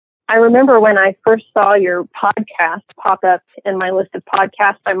I remember when I first saw your podcast pop up in my list of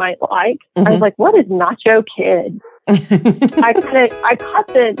podcasts I might like, I was like, what is Nacho Kids? I caught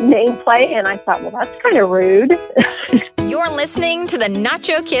the nameplate and I thought, well, that's kind of rude. You're listening to the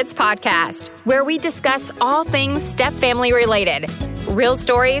Nacho Kids Podcast, where we discuss all things step family related. Real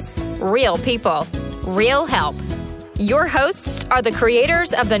stories, real people, real help. Your hosts are the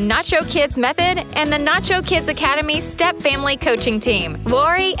creators of the Nacho Kids Method and the Nacho Kids Academy Step Family Coaching Team,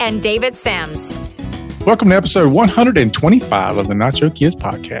 Lori and David Sims. Welcome to episode 125 of the Nacho Kids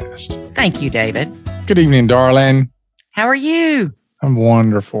Podcast. Thank you, David. Good evening, darling. How are you? I'm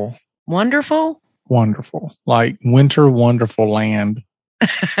wonderful. Wonderful? Wonderful. Like winter wonderful land.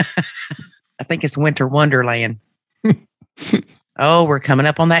 I think it's winter wonderland. Oh, we're coming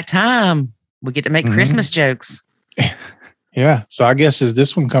up on that time. We get to make Christmas jokes. Yeah. So I guess as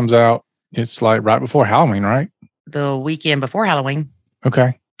this one comes out, it's like right before Halloween, right? The weekend before Halloween.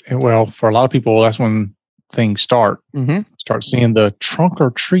 Okay. Well, for a lot of people, that's when things start. Start seeing the trunk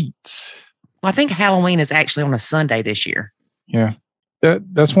or treats. Well, I think Halloween is actually on a Sunday this year. Yeah.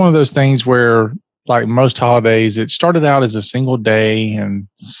 That's one of those things where, like most holidays, it started out as a single day and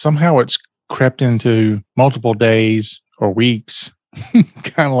somehow it's crept into multiple days or weeks,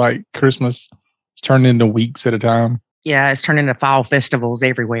 kind of like Christmas. It's turned into weeks at a time. Yeah, it's turned into fall festivals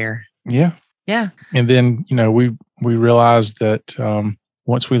everywhere. Yeah. Yeah. And then, we realized that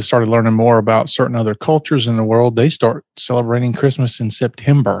once we started learning more about certain other cultures in the world, they start celebrating Christmas in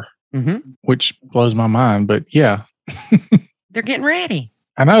September, which blows my mind. But yeah. They're getting ready.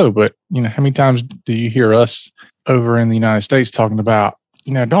 I know, but, how many times do you hear us over in the United States talking about,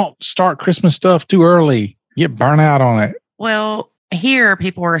 don't start Christmas stuff too early, get burnt out on it? Well, here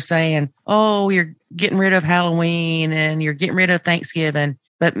people are saying, oh, you're getting rid of Halloween and you're getting rid of Thanksgiving,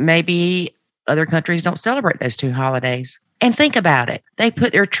 but maybe other countries don't celebrate those two holidays. And think about it. They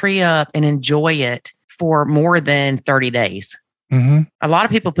put their tree up and enjoy it for more than 30 days. A lot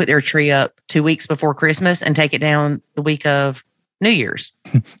of people put their tree up 2 weeks before Christmas and take it down the week of New Year's.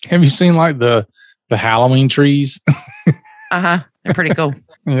 Have you seen like the Halloween trees? They're pretty cool.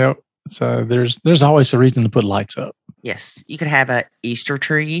 Yep. So there's always a reason to put lights up. Yes. You could have an Easter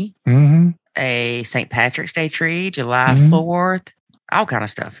tree, a St. Patrick's Day tree, July 4th, all kind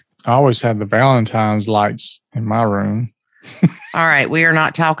of stuff. I always had the Valentine's lights in my room. All right. We are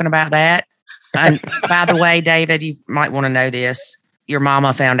not talking about that. And by the way, David, you might want to know this. Your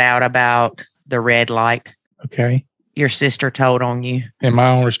mama found out about the red light. Okay. Your sister told on you. Am I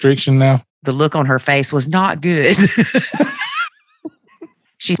on restriction now? The look on her face was not good.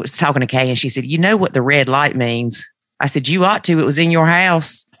 She was talking to Kay and she said, you know what the red light means? I said, you ought to. It was in your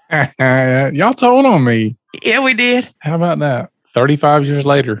house. Y'all told on me. Yeah, we did. How about that? 35 years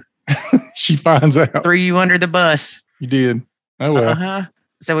later, she finds out. Threw you under the bus. You did. Oh, well.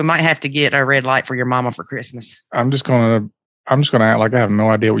 So we might have to get a red light for your mama for Christmas. I'm just gonna act like I have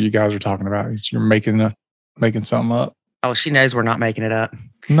no idea what you guys are talking about. You're making something up. Oh, she knows we're not making it up.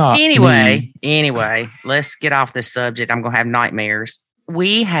 Not Anyway, let's get off this subject. I'm gonna have nightmares.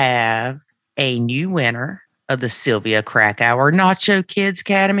 We have a new winner of the Sylvia Krakauer Nacho Kids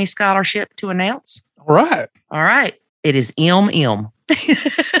Academy Scholarship to announce. All right. It is M.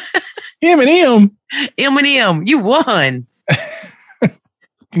 M&M. M&M. You won.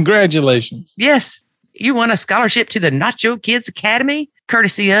 Congratulations. Yes. You won a scholarship to the Nacho Kids Academy,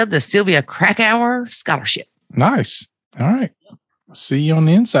 courtesy of the Sylvia Krakauer Scholarship. Nice. All right. See you on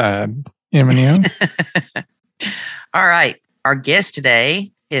the inside, M&M. All right. Our guest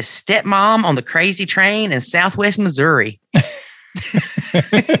today is Stepmom on the Crazy Train in Southwest Missouri.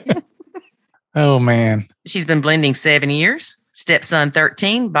 Oh, man. She's been blending 7 years. Stepson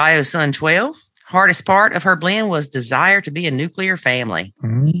 13, bio son 12. Hardest part of her blend was desire to be a nuclear family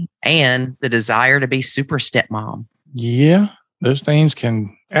and the desire to be super stepmom. Yeah, those things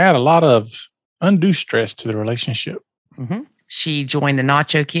can add a lot of undue stress to the relationship. She joined the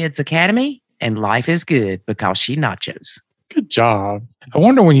Nacho Kids Academy and life is good because she nachos. Good job. I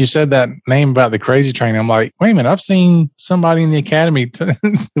wonder when you said that name about the Crazy Train, I'm like, wait a minute, I've seen somebody in the academy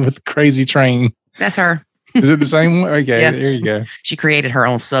with the Crazy Train. That's her. Is it the same one? Okay, Yeah. There you go. She created her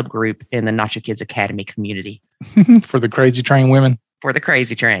own subgroup in the Nacho Kids Academy community. For the Crazy Train women. For the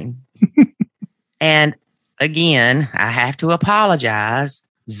Crazy Train. And again, I have to apologize.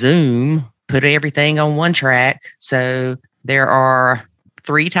 Zoom put everything on one track. So there are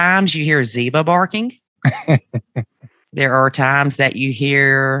 3 times you hear Ziva barking. There are times that you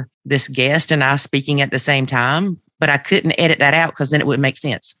hear this guest and I speaking at the same time, but I couldn't edit that out because then it wouldn't make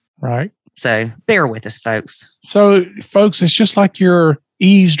sense. Right. So bear with us, folks. So, folks, it's just like you're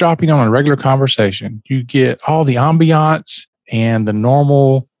eavesdropping on a regular conversation. You get all the ambiance and the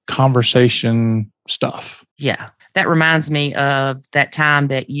normal conversation stuff. Yeah. That reminds me of that time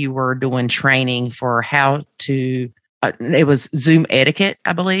that you were doing training for how to, it was Zoom etiquette,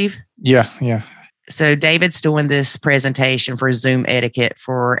 I believe. Yeah. So David's doing this presentation for Zoom etiquette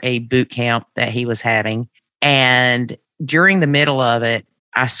for a boot camp that he was having. And during the middle of it,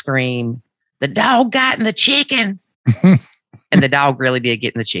 I scream, "The dog got in the chicken." And the dog really did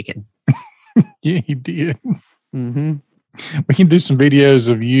get in the chicken. Yeah, he did. Mm-hmm. We can do some videos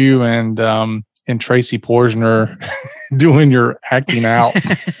of you and Tracy Porsner doing your acting out.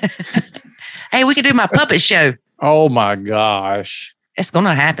 Hey, we could do my puppet show. Oh my gosh. It's going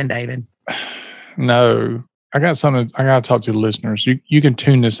to happen, David. No, I got something. I got to talk to the listeners. You can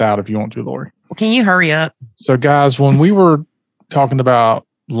tune this out if you want to, Lori. Well, can you hurry up? So guys, when we were talking about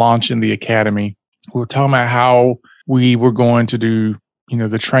launching the Academy, we were talking about how we were going to do,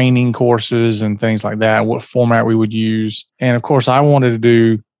 the training courses and things like that, what format we would use. And of course, I wanted to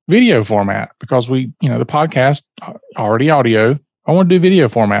do video format because the podcast already audio. I want to do video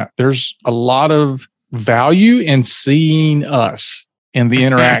format. There's a lot of value in seeing us and the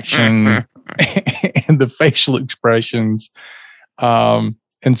interaction and the facial expressions. And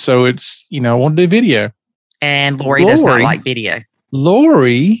so it's, I want to do video. And Lori does not like video.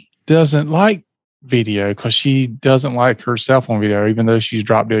 Lori doesn't like video because she doesn't like herself on video, even though she's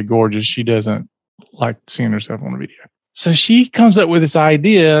drop dead gorgeous. She doesn't like seeing herself on video. So she comes up with this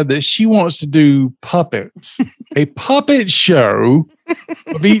idea that she wants to do puppets, a puppet show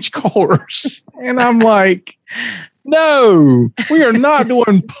of each course. And I'm like, no, we are not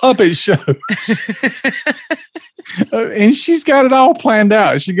doing puppet shows. And she's got it all planned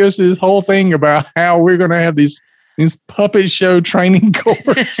out. She goes through this whole thing about how we're going to have this puppet show training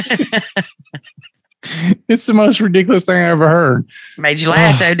course. It's the most ridiculous thing I ever heard. Made you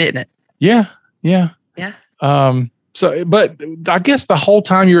laugh though, didn't it? Yeah. But I guess the whole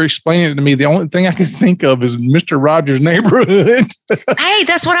time you're explaining it to me, the only thing I can think of is Mr. Rogers' Neighborhood. Hey,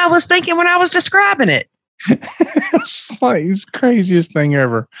 that's what I was thinking when I was describing it. It's like the craziest thing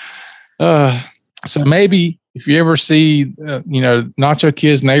ever. So maybe if you ever see, Nacho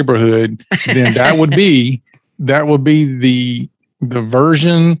Kids Neighborhood, then that would be the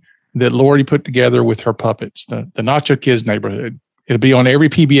version that Lori put together with her puppets, the Nacho Kids Neighborhood. It'll be on every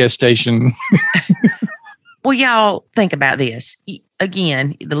PBS station. Well, y'all think about this.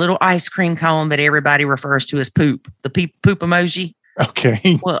 Again, the little ice cream cone that everybody refers to as poop, the poop emoji.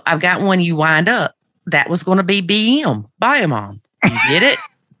 Okay. Well, I've got one you wind up. That was going to be BM, Biomom. You get it?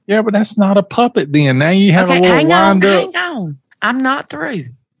 Yeah, but that's not a puppet then. Now you have a little wind up. Hang on. I'm not through.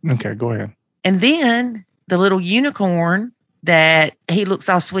 Okay, go ahead. And then the little unicorn that he looks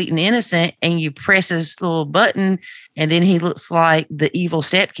all sweet and innocent, and you press his little button, and then he looks like the evil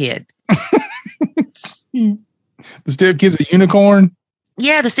stepkid. The stepkid's a unicorn?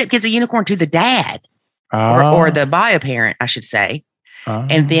 Yeah, the stepkid's a unicorn to the dad, or the bio parent, I should say.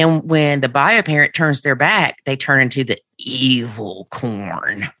 And then when the bio parent turns their back, they turn into the evil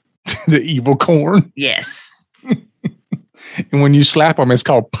corn. The evil corn? Yes. And when you slap them, it's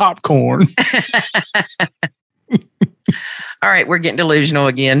called popcorn. All right, we're getting delusional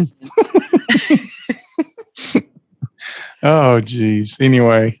again. Oh, geez.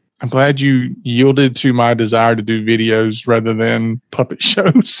 Anyway, I'm glad you yielded to my desire to do videos rather than puppet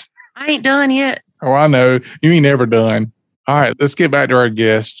shows. I ain't done yet. Oh, I know. You ain't never done. All right, let's get back to our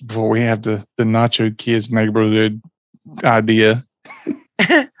guest before we have the Nacho Kids Neighborhood idea.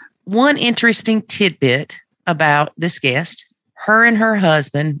 One interesting tidbit about this guest, her and her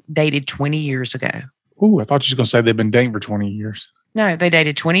husband dated 20 years ago. Ooh, I thought you were going to say they've been dating for 20 years. No, they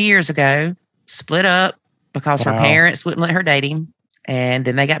dated 20 years ago, split up because her parents wouldn't let her date him, and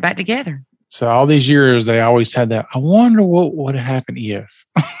then they got back together. So all these years, they always had that, I wonder what would have happened if.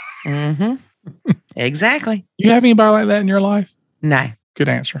 Mm-hmm. Exactly. You have anybody like that in your life? No. Good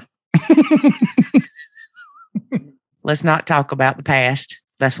answer. Let's not talk about the past.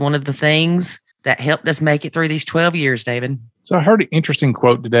 That's one of the things that helped us make it through these 12 years, David. So I heard an interesting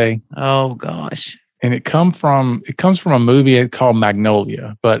quote today. Oh, gosh. And it comes from a movie called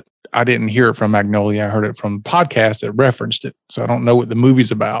Magnolia, but I didn't hear it from Magnolia. I heard it from a podcast that referenced it. So I don't know what the movie's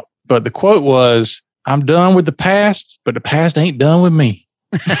about. But the quote was, I'm done with the past, but the past ain't done with me.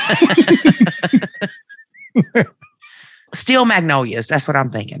 Still Magnolias. That's what I'm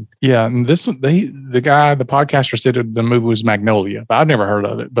thinking. Yeah. And the podcaster said the movie was Magnolia, but I've never heard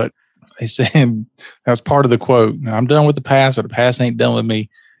of it. But they said that was part of the quote. I'm done with the past, but the past ain't done with me.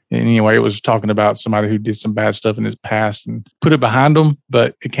 And anyway, it was talking about somebody who did some bad stuff in his past and put it behind them,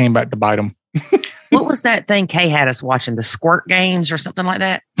 but it came back to bite them. What was that thing Kay had us watching? The Squirt Games or something like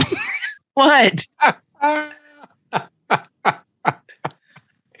that? What?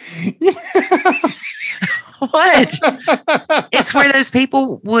 What? It's where those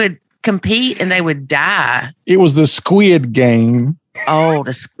people would compete and they would die. It was the Squid Game. Oh,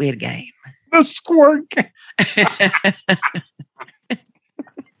 the Squid Game. The Squirt Game.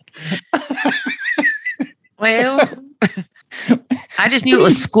 Well, I just knew it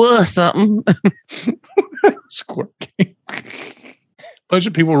was squirt something. Squirt Game. Bunch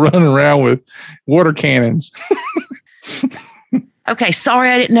of people running around with water cannons. Okay, sorry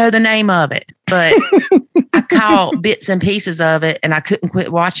I didn't know the name of it, but I caught bits and pieces of it and I couldn't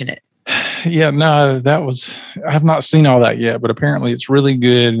quit watching it. Yeah, no, I have not seen all that yet, but apparently it's really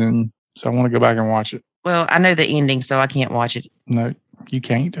good. And so I want to go back and watch it. Well, I know the ending, so I can't watch it. No, you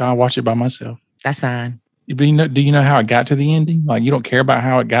can't. I'll watch it by myself. That's fine. Do you know how it got to the ending? Like, you don't care about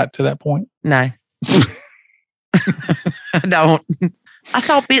how it got to that point? No. I don't. I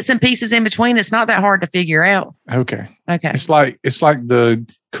saw bits and pieces in between. It's not that hard to figure out. Okay. It's like the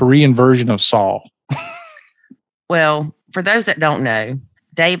Korean version of Saw. Well, for those that don't know,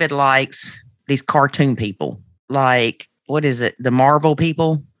 David likes these cartoon people. Like, what is it? The Marvel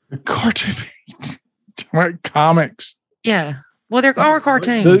people? The cartoon comics. Yeah. Well, there are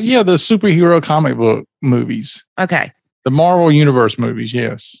cartoons. The superhero comic book movies. Okay. The Marvel Universe movies,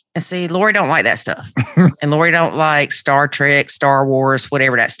 yes. And see, Lori don't like that stuff. And Lori don't like Star Trek, Star Wars,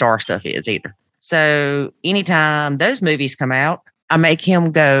 whatever that star stuff is either. So anytime those movies come out, I make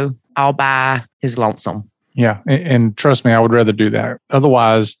him go, I'll buy his lonesome. Yeah. And trust me, I would rather do that.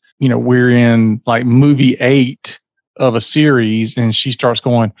 Otherwise, we're in like movie 8 of a series and she starts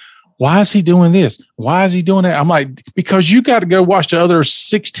going, why is he doing this? Why is he doing that? I'm like, because you got to go watch the other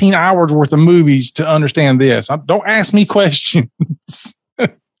 16 hours worth of movies to understand this. Don't ask me questions.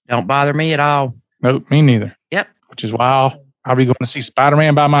 Don't bother me at all. Nope, me neither. Yep. Which is why I'll be going to see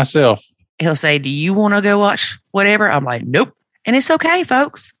Spider-Man by myself. He'll say, do you want to go watch whatever? I'm like, nope. And it's okay,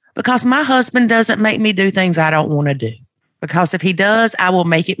 folks, because my husband doesn't make me do things I don't want to do. Because if he does, I will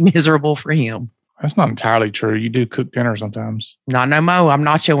make it miserable for him. That's not entirely true. You do cook dinner sometimes. Not no more. I'm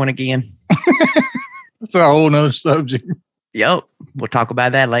nachoing again. That's a whole nother subject. Yep. We'll talk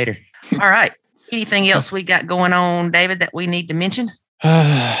about that later. All right. Anything else we got going on, David, that we need to mention?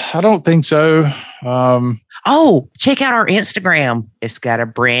 I don't think so. Check out our Instagram. It's got a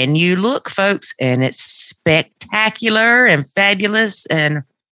brand new look, folks, and it's spectacular and fabulous and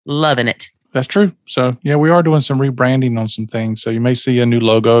loving it. That's true. So, yeah, we are doing some rebranding on some things. So you may see a new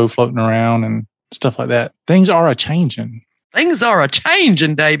logo floating around and stuff like that. Things are a-changing. Things are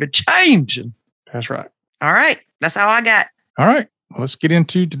a-changing, David. Changing. That's right. All right. That's all I got. All right. Let's get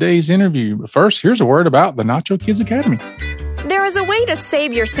into today's interview. But first, here's a word about the Nacho Kids Academy. There is a way to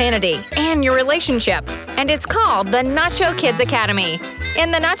save your sanity and your relationship, and it's called the Nacho Kids Academy.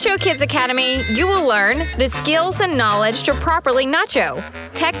 In the Nacho Kids Academy, you will learn the skills and knowledge to properly nacho,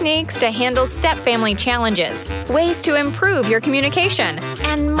 techniques to handle step-family challenges, ways to improve your communication,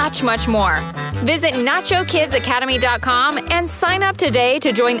 and much, much more. Visit NachoKidsAcademy.com and sign up today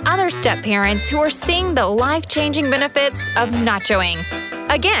to join other step-parents who are seeing the life-changing benefits of nachoing.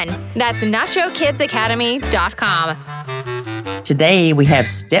 Again, that's NachoKidsAcademy.com. Today, we have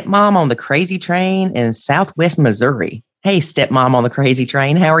Stepmom on the Crazy Train in Southwest Missouri. Hey, Stepmom on the Crazy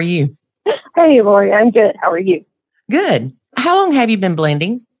Train. How are you? Hey, Lori. I'm good. How are you? Good. How long have you been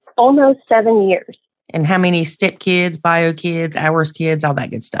blending? Almost 7 years. And how many step kids, bio kids, hours kids, all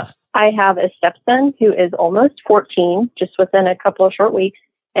that good stuff? I have a stepson who is almost 14, just within a couple of short weeks.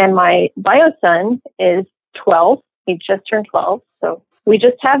 And my bio son is 12. He just turned 12. So we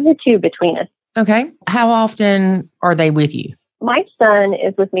just have the two between us. Okay. How often are they with you? My son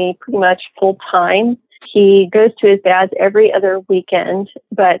is with me pretty much full time. He goes to his dad's every other weekend,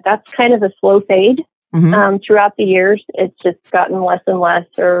 but that's kind of a slow fade. Mm-hmm. Throughout the years, it's just gotten less and less,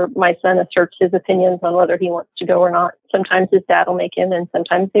 or my son asserts his opinions on whether he wants to go or not. Sometimes his dad will make him and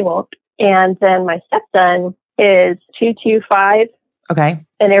sometimes they won't. And then my stepson is 225. Okay.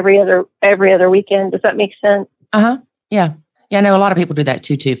 And every other weekend. Does that make sense? Uh-huh. Yeah. Yeah, I know a lot of people do that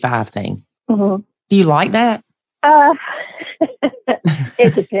 225 thing. Mm-hmm. Do you like that?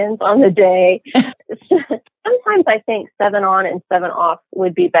 It depends on the day. Sometimes I think 7 on and 7 off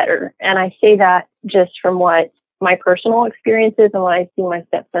would be better. And I say that just from what my personal experience is and what I see my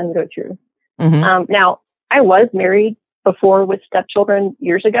stepson go through. Mm-hmm. Now, I was married before with stepchildren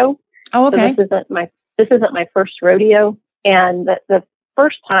years ago. Oh, okay. So this isn't my first rodeo. And the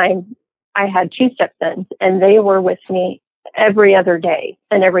first time I had 2 stepsons, and they were with me every other day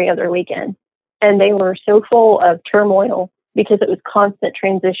and every other weekend. And they were so full of turmoil because it was constant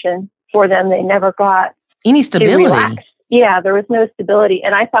transition for them. They never got any stability. Yeah, there was no stability.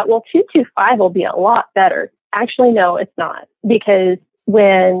 And I thought, well, 225 will be a lot better. Actually, no, it's not, because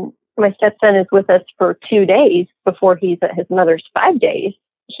when my stepson is with us for 2 days before he's at his mother's 5 days,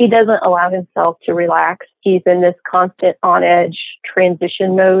 he doesn't allow himself to relax. He's in this constant on edge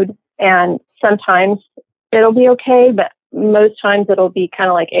transition mode. And sometimes it'll be okay, but most times it'll be kind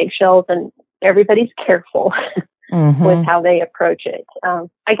of like eggshells, and everybody's careful with how they approach it.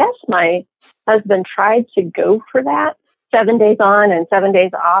 I guess my husband tried to go for that 7 days on and 7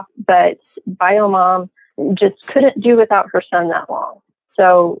 days off, but bio mom just couldn't do without her son that long.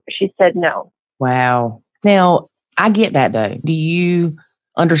 So she said no. Wow. Now, I get that though. Do you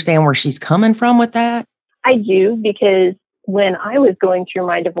understand where she's coming from with that? I do, because when I was going through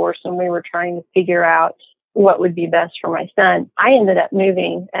my divorce and we were trying to figure out what would be best for my son, I ended up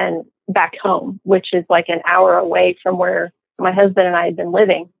moving and back home, which is like an hour away from where my husband and I had been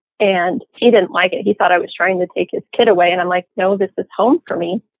living. And he didn't like it. He thought I was trying to take his kid away. And I'm like, no, this is home for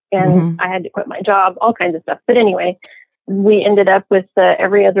me. And I had to quit my job, all kinds of stuff. But anyway, we ended up with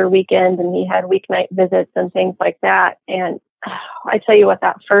every other weekend, and he had weeknight visits and things like that. And I tell you what,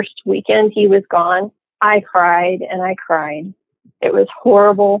 that first weekend he was gone, I cried and I cried. It was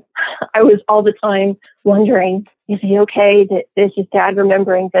horrible. I was all the time wondering, is he okay? Is his dad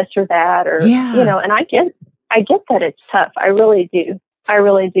remembering this or that? Or, you know, and I get that it's tough. I really do.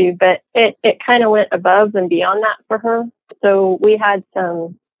 But it kind of went above and beyond that for her. So we had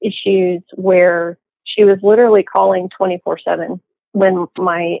some issues where she was literally calling 24/7 when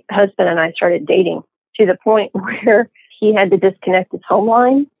my husband and I started dating, to the point where he had to disconnect his home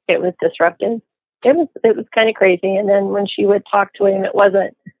line. It was disruptive. It was kind of crazy. And then when she would talk to him, it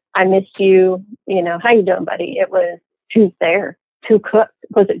wasn't, I missed you, you know, how you doing, buddy? It was, who's there? Who cooked?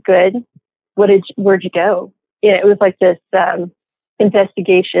 Was it good? Where'd you go? You know, it was like this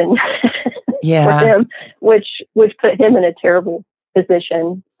investigation for him, which put him in a terrible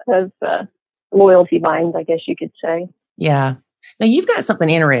position of loyalty binds, I guess you could say. Yeah. Now, you've got something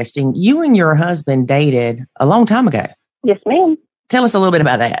interesting. You and your husband dated a long time ago. Yes, ma'am. Tell us a little bit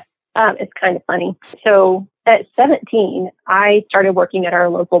about that. It's kind of funny. So at 17, I started working at our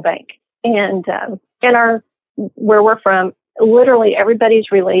local bank. And where we're from, literally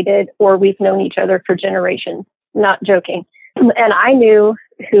everybody's related, or we've known each other for generations. Not joking. And I knew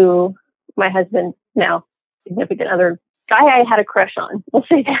who my husband, now significant other, guy I had a crush on. We'll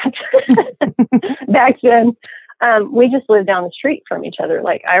say that. Back then, we just lived down the street from each other.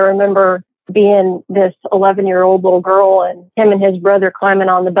 Like, I remember being this 11-year-old little girl, and him and his brother climbing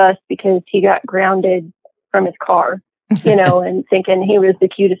on the bus because he got grounded from his car, you know, and thinking he was the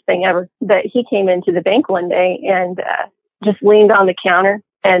cutest thing ever. But he came into the bank one day and just leaned on the counter,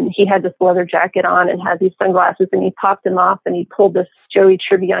 and he had this leather jacket on and had these sunglasses, and he popped them off and he pulled this Joey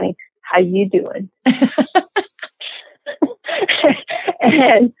Tribbiani, "How you doing?"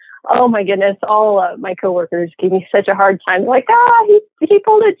 And oh my goodness, all my coworkers gave me such a hard time. Like, he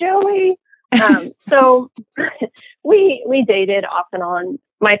pulled a Joey. So we dated off and on.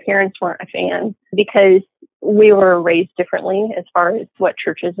 My parents weren't a fan because we were raised differently as far as what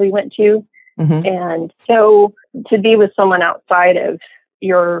churches we went to. And so to be with someone outside of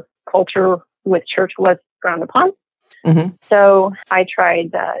your culture with church was frowned upon. So I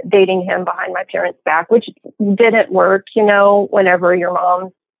tried dating him behind my parents' back, which didn't work. You know, whenever your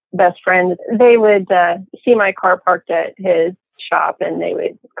mom's best friend, they would see my car parked at his shop and they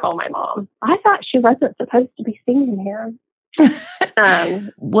would call my mom. I thought she wasn't supposed to be seeing him.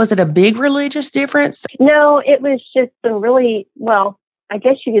 Was it a big religious difference? No, it was just some really, well, I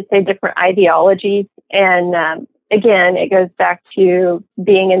guess you could say different ideologies. And again, it goes back to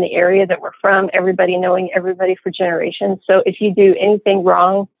being in the area that we're from, everybody knowing everybody for generations. So if you do anything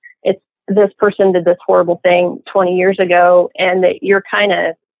wrong, it's this person did this horrible thing 20 years ago, and that you're kind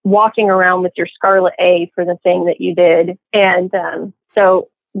of walking around with your scarlet A for the thing that you did. And so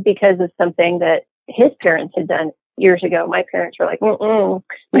because of something that his parents had done years ago, my parents were like, no,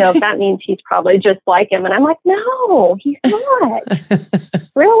 that means he's probably just like him. And I'm like, no, he's not.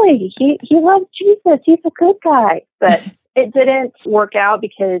 Really, he loves Jesus. He's a good guy. But it didn't work out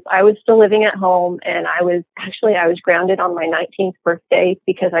because I was still living at home, and I was grounded on my 19th birthday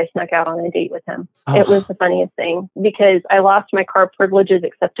because I snuck out on a date with him. It was the funniest thing because I lost my car privileges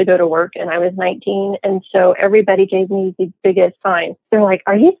except to go to work, and I was 19. And so everybody gave me the biggest fine. They're like,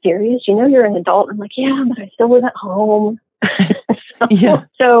 "Are you serious? You know you're an adult?" I'm like, "Yeah, but I still live at home."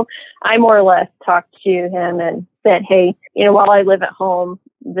 So I more or less talked to him and said, "Hey, while I live at home,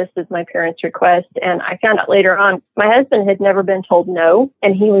 this is my parents' request." And I found out later on, my husband had never been told no,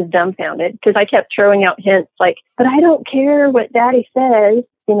 and he was dumbfounded because I kept throwing out hints like, "But I don't care what daddy says.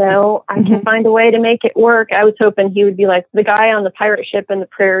 I can find a way to make it work. I was hoping he would be like the guy on the pirate ship in the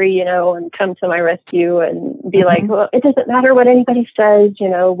prairie, and come to my rescue and be like, well, it doesn't matter what anybody says,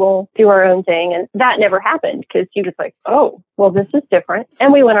 we'll do our own thing. And that never happened because he was like, oh, well, this is different.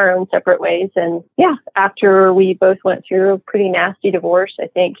 And we went our own separate ways. And yeah, after we both went through a pretty nasty divorce, I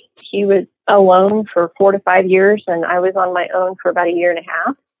think he was alone for 4 to 5 years and I was on my own for about 1.5 years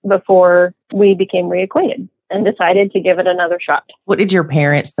before we became reacquainted and decided to give it another shot. What did your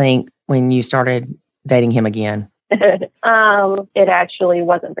parents think when you started dating him again? It actually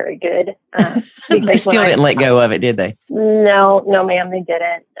wasn't very good. They still didn't let go of it, did they? No, ma'am, they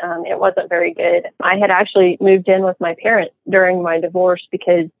didn't. It wasn't very good. I had actually moved in with my parents during my divorce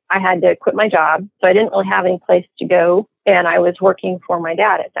because I had to quit my job. So I didn't really have any place to go. And I was working for my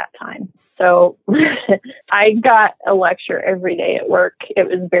dad at that time. So I got a lecture every day at work. It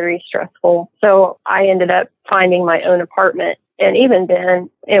was very stressful. So I ended up finding my own apartment. And even then,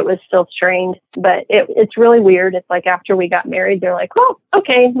 it was still strained. But it's really weird. It's like after we got married, they're like, oh,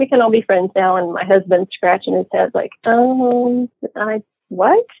 okay, we can all be friends now. And my husband's scratching his head like,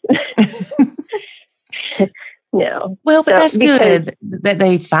 what? No. Well, but that's good that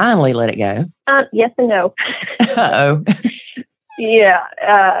they finally let it go. Yes and no. Uh-oh. Yeah,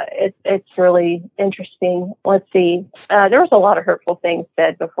 it's really interesting. Let's see. There was a lot of hurtful things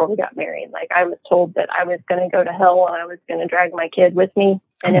said before we got married. Like I was told that I was going to go to hell and I was going to drag my kid with me.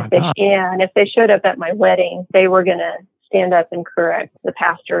 And if they showed up at my wedding, they were going to stand up and correct the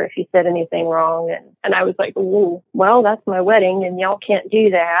pastor if he said anything wrong. And I was like, ooh, well, that's my wedding and y'all can't do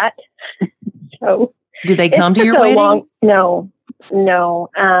that. So did they come to your wedding? No.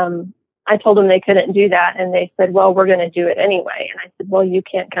 I told them they couldn't do that. And they said, well, we're going to do it anyway. And I said, well, you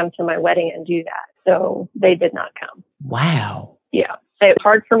can't come to my wedding and do that. So they did not come. Wow. Yeah. It was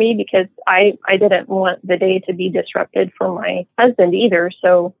hard for me because I didn't want the day to be disrupted for my husband either.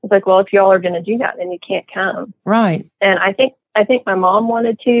 So I was like, well, if y'all are going to do that, then you can't come. Right. And I think my mom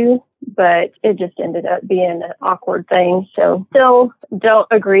wanted to, but it just ended up being an awkward thing. So still don't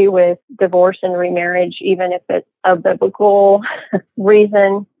agree with divorce and remarriage, even if it's a biblical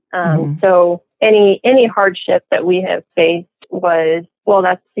reason. So any hardship that we have faced was, well,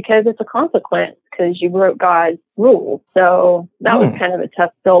 that's because it's a consequence because you broke God's rules. So that was kind of a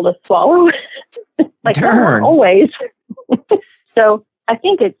tough pill to swallow. Like, not always. So I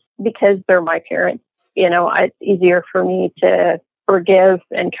think it's because they're my parents, it's easier for me to forgive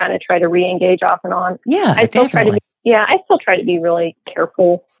and kind of try to re-engage off and on. Yeah, I still try to be really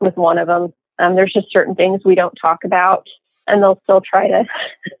careful with one of them. There's just certain things we don't talk about and they'll still try to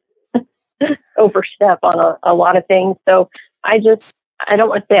overstep on a lot of things. So I don't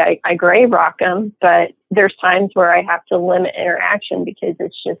want to say I gray rock them, but there's times where I have to limit interaction because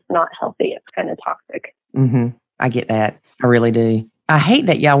it's just not healthy. It's kind of toxic. Mm-hmm. I get that. I really do. I hate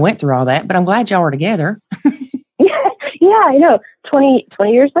that y'all went through all that, but I'm glad y'all were together. Yeah, I know. 20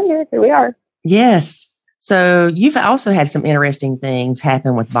 years later, here we are. Yes. So you've also had some interesting things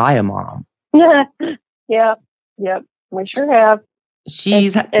happen with Biomom. Yeah. Yep. We sure have.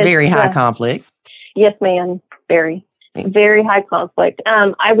 She's very high conflict. Yes, ma'am. Very, very high conflict.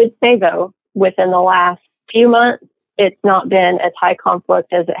 I would say, though, within the last few months, it's not been as high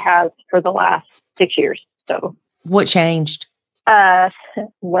conflict as it has for the last 6 years. So, what changed?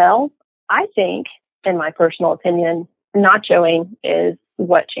 Well, I think, in my personal opinion, nachoing is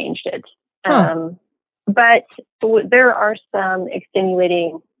what changed it. But there are some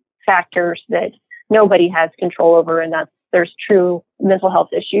extenuating factors that nobody has control over, and there's true mental health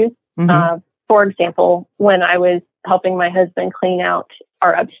issues. For example, when I was helping my husband clean out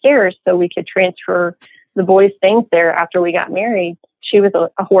our upstairs so we could transfer the boys' things there after we got married, she was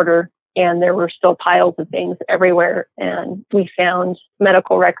a hoarder and there were still piles of things everywhere. And we found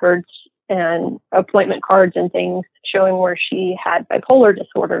medical records and appointment cards and things showing where she had bipolar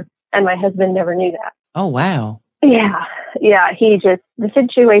disorder. And my husband never knew that. Oh, wow. Yeah. The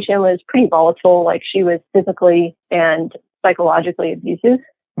situation was pretty volatile. Like she was physically and psychologically abusive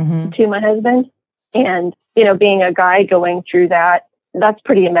to my husband. And, being a guy going through that, that's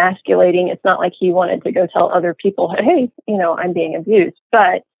pretty emasculating. It's not like he wanted to go tell other people, hey, I'm being abused.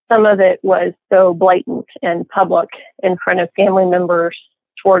 But some of it was so blatant and public in front of family members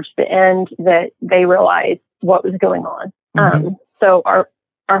towards the end that they realized what was going on. So our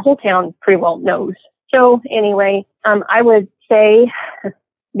whole town pretty well knows. So anyway, I would say,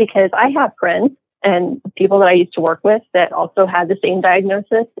 because I have friends and people that I used to work with that also had the same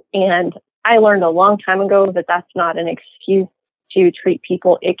diagnosis. And I learned a long time ago that that's not an excuse to treat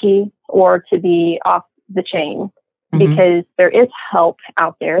people icky or to be off the chain, because there is help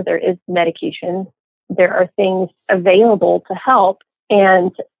out there. There is medication. There are things available to help.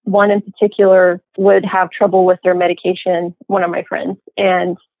 And one in particular would have trouble with their medication, one of my friends,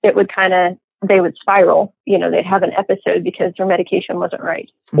 and it would they would spiral. They'd have an episode because their medication wasn't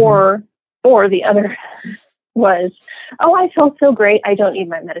right. Mm-hmm. Or the other was, oh, I feel so great, I don't need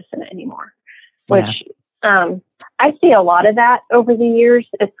my medicine anymore. Which I see a lot of that over the years.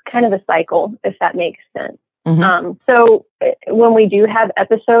 It's kind of a cycle, if that makes sense. Mm-hmm. So when we do have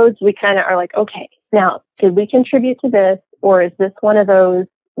episodes, we kind of are like, okay, now, did we contribute to this? Or is this one of those,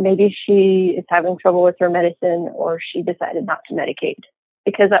 maybe she is having trouble with her medicine or she decided not to medicate?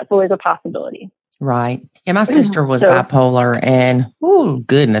 Because that's always a possibility. Right. Yeah, my sister was bipolar and, oh,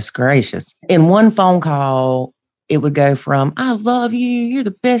 goodness gracious. In one phone call, it would go from, I love you, you're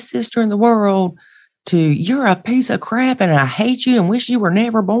the best sister in the world, to you're a piece of crap and I hate you and wish you were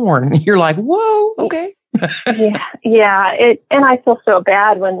never born. You're like, whoa, okay. Yeah. And I feel so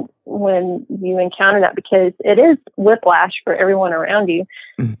bad when you encounter that, because it is whiplash for everyone around you.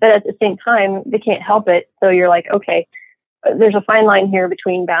 Mm-hmm. But at the same time, they can't help it. So you're like, okay, there's a fine line here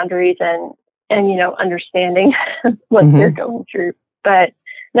between boundaries and understanding what mm-hmm. they're going through. But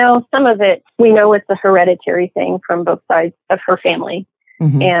no, some of it, we know it's a hereditary thing from both sides of her family.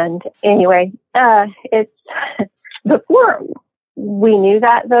 Mm-hmm. And anyway, it's before we knew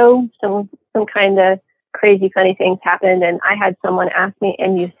that, though, some kind of crazy, funny things happened. And I had someone ask me,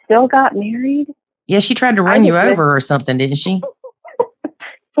 and you still got married? Yeah, she tried to run you over or something, didn't she?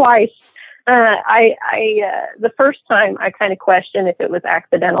 Twice. The first time I kind of questioned if it was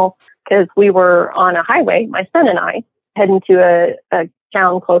accidental, because we were on a highway, my son and I, heading to a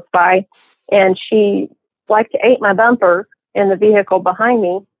town close by, and she liked to ate my bumper in the vehicle behind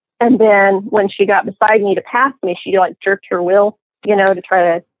me. And then when she got beside me to pass me, she jerked her wheel, to try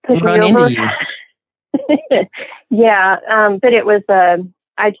to push me over. Yeah. But it was,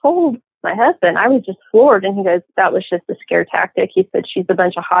 I told my husband, I was just floored. And he goes, that was just a scare tactic. He said, she's a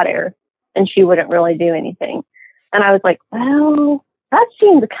bunch of hot air and she wouldn't really do anything. And I was like, well, that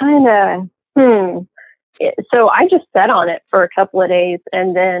seems kind of, So I just sat on it for a couple of days.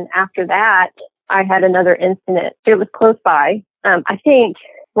 And then after that, I had another incident. It was close by. I think,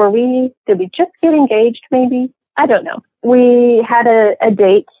 did we just get engaged maybe? I don't know. We had a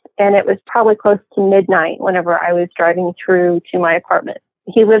date, and it was probably close to midnight whenever I was driving through to my apartment.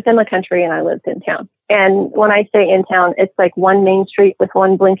 He lived in the country and I lived in town. And when I say in town, it's like one main street with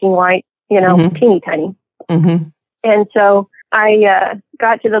one blinking light, mm-hmm. teeny tiny. Mm-hmm. And so I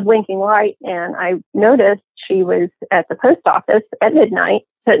got to the blinking light and I noticed she was at the post office at midnight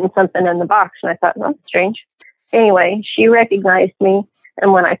putting something in the box. And I thought, well, that's strange. Anyway, she recognized me.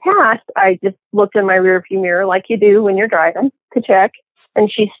 And when I passed, I just looked in my rearview mirror like you do when you're driving to check.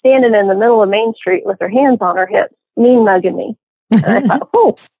 And she's standing in the middle of Main Street with her hands on her hips, mean mugging me. And I thought,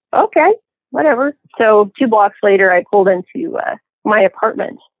 oh, okay, whatever. So 2 blocks later, I pulled into my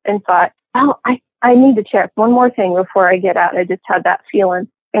apartment and thought, oh, I need to check one more thing before I get out. I just had that feeling.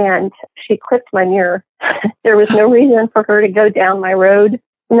 And she clipped my mirror. There was no reason for her to go down my road,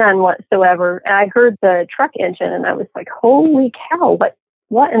 none whatsoever. And I heard the truck engine and I was like, holy cow,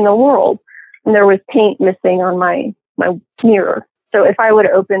 what in the world? And there was paint missing on my mirror. So if I would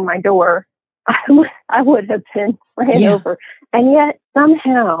have opened my door, I would have been ran over. And yet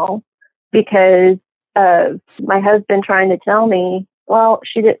somehow, because of my husband trying to tell me, well,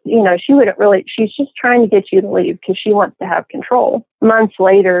 she wouldn't really, she's just trying to get you to leave because she wants to have control. Months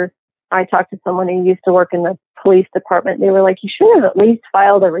later, I talked to someone who used to work in the police department. They were like, you should have at least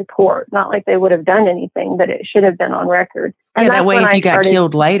filed a report. Not like they would have done anything, but it should have been on record. And that way, if you got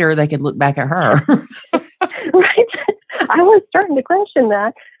killed later, they could look back at her. Right. I was starting to question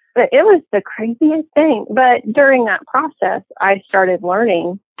that, but it was the craziest thing. But during that process, I started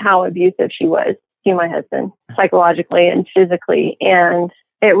learning how abusive she was to my husband, psychologically and physically. And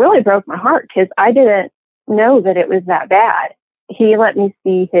it really broke my heart because I didn't know that it was that bad. He let me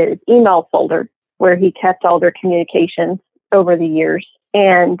see his email folder where he kept all their communications over the years.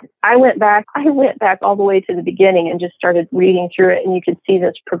 And I went back all the way to the beginning and just started reading through it. And you could see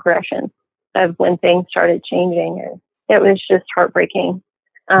this progression of when things started changing. And it was just heartbreaking.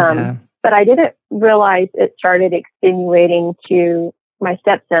 But I didn't realize it started extenuating to my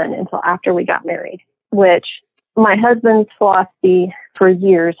stepson until after we got married, which my husband's philosophy for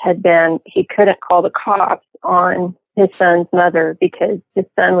years had been he couldn't call the cops on his son's mother because his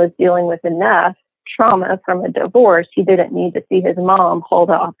son was dealing with enough trauma from a divorce. He didn't need to see his mom hauled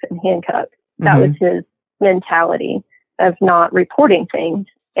off and handcuffed. That was his mentality of not reporting things.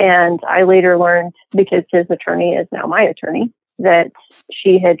 And I later learned, because his attorney is now my attorney, that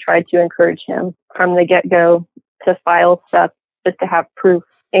she had tried to encourage him from the get-go to file stuff just to have proof,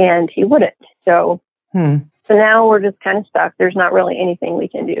 and he wouldn't. So So now we're just kind of stuck. There's not really anything we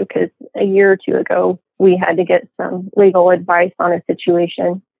can do because a year or two ago, we had to get some legal advice on a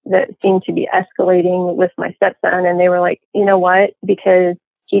situation that seemed to be escalating with my stepson. And they were like, you know what? Because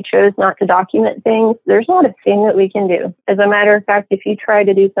he chose not to document things, there's not a thing that we can do. As a matter of fact, if you try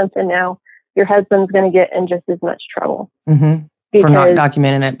to do something now, your husband's going to get in just as much trouble. For not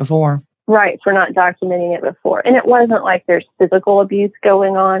documenting it before. Right, for not documenting it before. And it wasn't like there's physical abuse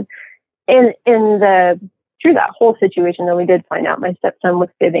going on. And through that whole situation, though, we did find out my stepson was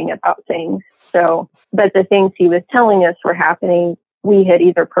fibbing about things. So, but the things he was telling us were happening, we had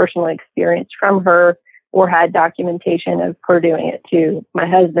either personally experienced from her or had documentation of her doing it to my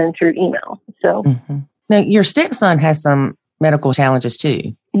husband through email. So now your stepson has some medical challenges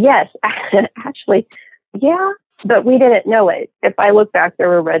too. Yes, actually, yeah, but we didn't know it. If I look back, there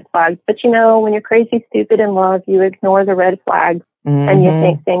were red flags. But you know, when you're crazy, stupid in love, you ignore the red flags and you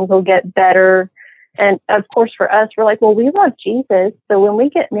think things will get better. And of course, for us, we're like, well, we love Jesus. So when we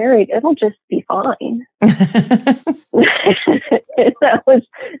get married, it'll just be fine. That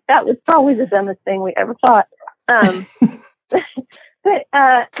was probably the dumbest thing we ever thought. But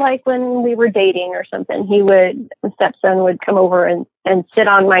like when we were dating or something, the stepson would come over and sit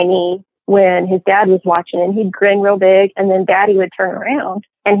on my knee when his dad was watching, and he'd grin real big. And then daddy would turn around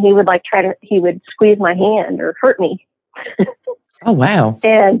and he would he would squeeze my hand or hurt me. Oh, wow.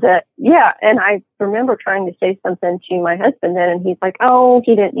 And and I remember trying to say something to my husband then, and he's like, oh,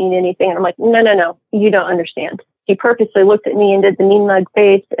 he didn't mean anything. And I'm like, no, you don't understand. He purposely looked at me and did the mean mug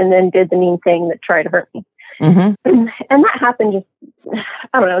face and then did the mean thing that tried to hurt me. And that happened just,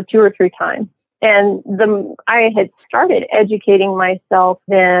 I don't know, 2 or 3 times. And I had started educating myself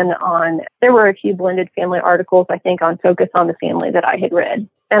then there were a few blended family articles, I think, on Focus on the Family that I had read.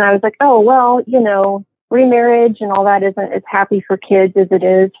 And I was like, oh, well, you know, remarriage and all that isn't as happy for kids as it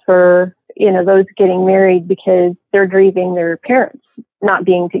is for, you know, those getting married because they're grieving their parents not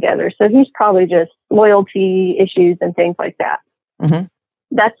being together. So he's probably just loyalty issues and things like that.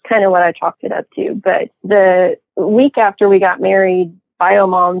 That's kind of what I chalked it up to. But the week after we got married, bio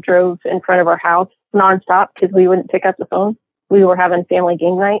mom drove in front of our house nonstop because we wouldn't pick up the phone. We were having family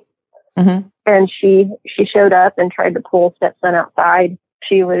game night. And she showed up and tried to pull stepson outside.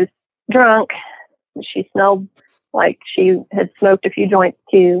 She was drunk. She smelled like she had smoked a few joints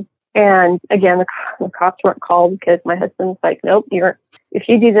too. And again, the cops weren't called because my husband's like, nope, if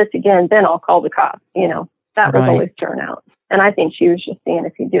you do this again, then I'll call the cops. You know, that was always turn out. And I think she was just seeing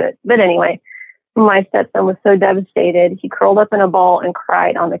if you do it. But anyway, my stepson was so devastated. He curled up in a ball and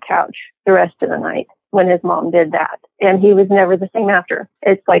cried on the couch the rest of the night when his mom did that. And he was never the same after.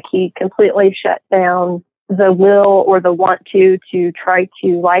 It's like he completely shut down the will or the want to try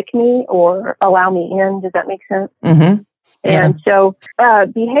to like me or allow me in. Does that make sense? And so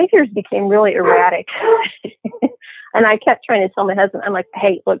behaviors became really erratic. And I kept trying to tell my husband, I'm like,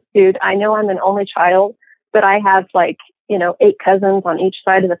 hey, look, dude, I know I'm an only child, but I have 8 cousins on each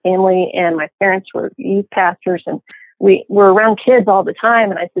side of the family. And my parents were youth pastors and we were around kids all the time.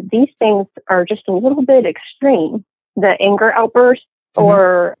 And I said, these things are just a little bit extreme. The anger outbursts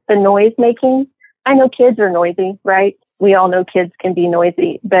or the noise making. I know kids are noisy, right? We all know kids can be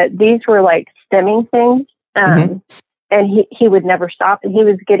noisy, but these were like stemming things. And he would never stop. And he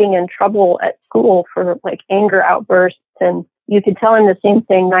was getting in trouble at school for like anger outbursts. And you could tell him the same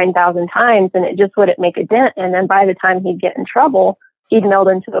thing 9,000 times and it just wouldn't make a dent. And then by the time he'd get in trouble, he'd melt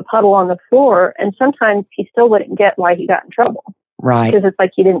into a puddle on the floor. And sometimes he still wouldn't get why he got in trouble. Right. Because it's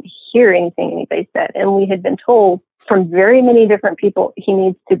like he didn't hear anything anybody said. And we had been told from very many different people, he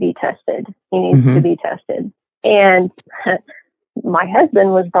needs to be tested. He needs to be tested. And my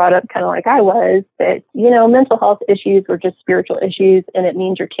husband was brought up kind of like I was, that, you know, mental health issues were just spiritual issues. And it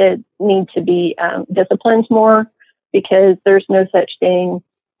means your kids need to be disciplined more because there's no such thing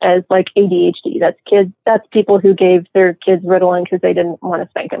as like ADHD. That's people who gave their kids Ritalin because they didn't want to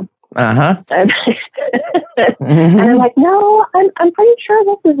spank them. And I'm like, no, I'm pretty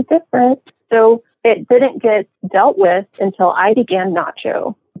sure this is different. So it didn't get dealt with until I began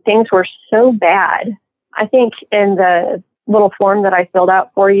Nacho. Things were so bad. I think in the little form that I filled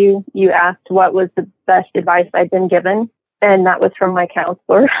out for you, you asked what was the best advice I'd been given. And that was from my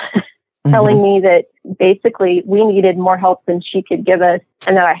counselor telling me that basically we needed more help than she could give us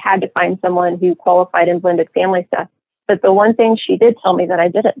and that I had to find someone who qualified in blended family stuff. But the one thing she did tell me that I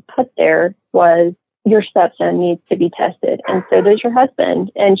didn't put there was your stepson needs to be tested. And so does your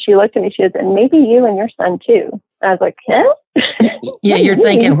husband. And she looked at me, she said, and maybe you and your son too. I was like, huh? Yeah, you're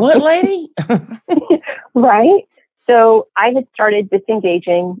thinking, what, lady? Right. So I had started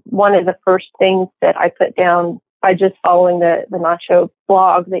disengaging. One of the first things that I put down by just following the Nacho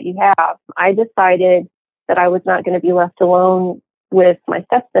blog that you have, I decided that I was not going to be left alone with my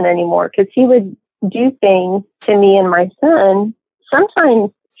stepson anymore, because he would do things to me and my son,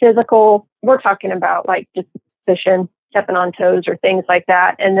 sometimes physical. We're talking about like just pushing, stepping on toes or things like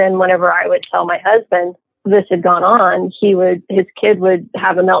that. And then whenever I would tell my husband this had gone on, his kid would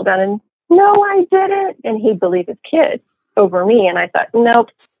have a meltdown and, no, I didn't. And he'd believe his kid over me. And I thought,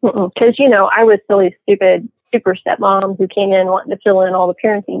 nope. Because, I was silly, stupid, super stepmom who came in wanting to fill in all the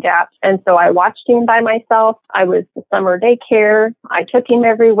parenting gaps. And so I watched him by myself. I was the summer daycare. I took him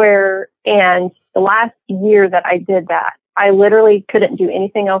everywhere. And the last year that I did that, I literally couldn't do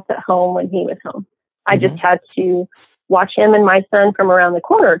anything else at home when he was home. I just had to watch him and my son from around the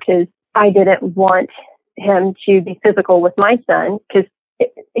corner, because I didn't want him to be physical with my son, because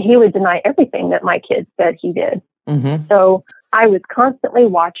he would deny everything that my kids said he did. So I was constantly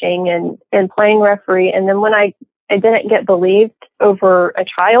watching and playing referee. And then when I didn't get believed over a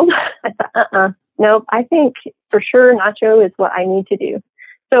child, I thought, nope, I think for sure Nacho is what I need to do.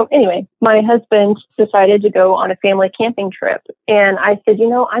 So anyway, my husband decided to go on a family camping trip. And I said,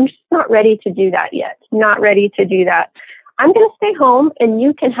 I'm just not ready to do that yet. Not ready to do that. I'm going to stay home and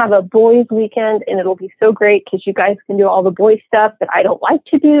you can have a boys' weekend and it'll be so great because you guys can do all the boy stuff that I don't like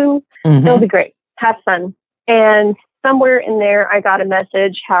to do. It'll be great. Have fun. And somewhere in there, I got a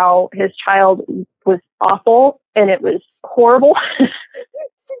message how his child was awful and it was horrible.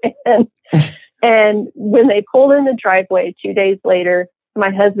 and when they pulled in the driveway 2 days later, my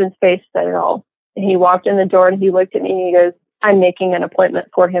husband's face said it all. And he walked in the door and he looked at me and he goes, I'm making an appointment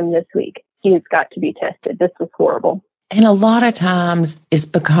for him this week. He's got to be tested. This was horrible. And a lot of times it's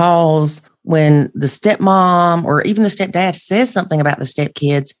because when the stepmom or even the stepdad says something about the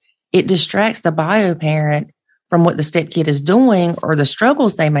stepkids, it distracts the bio parent from what the stepkid is doing or the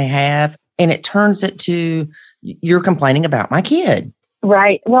struggles they may have. And it turns it to, you're complaining about my kid.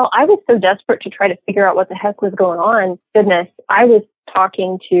 Right. Well, I was so desperate to try to figure out what the heck was going on. Goodness, I was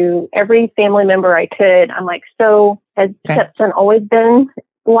talking to every family member I could. I'm like, so has stepson always been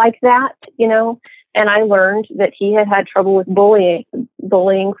like that, And I learned that he had trouble with bullying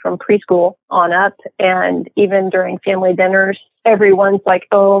from preschool on up. And even during family dinners, everyone's like,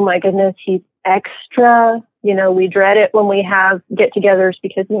 oh my goodness, he's extra. We dread it when we have get-togethers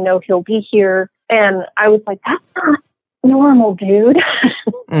because we know he'll be here. And I was like, that's not normal, dude.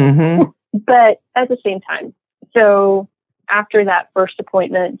 But at the same time, so after that first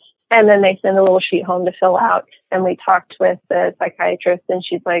appointment, and then they send a little sheet home to fill out, and we talked with the psychiatrist, and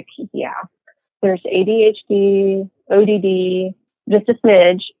she's like, yeah, there's ADHD, ODD, just a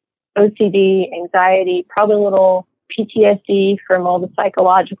smidge, OCD, anxiety, probably a little PTSD from all the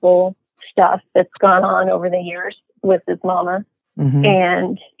psychological stuff that's gone on over the years with his mama.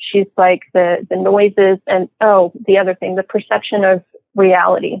 And she's like, the noises and, the other thing, the perception of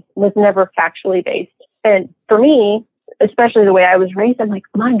reality was never factually based. And for me, especially the way I was raised, I'm like,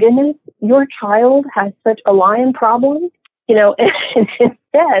 my goodness, your child has such a lying problem, and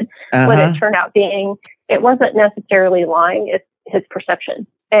instead, what it turned out being, it wasn't necessarily lying, it's his perception.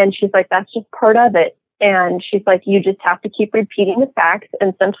 And she's like, that's just part of it. And she's like, you just have to keep repeating the facts,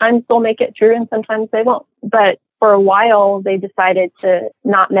 and sometimes they'll make it through and sometimes they won't. But for a while, they decided to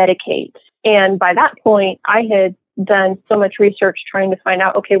not medicate. And by that point, I had done so much research trying to find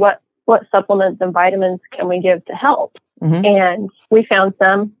out, okay, what supplements and vitamins can we give to help? And we found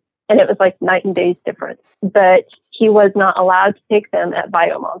some, and it was like night and day's difference. But he was not allowed to take them at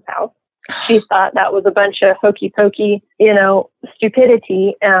Biomom's house. She thought that was a bunch of hokey pokey,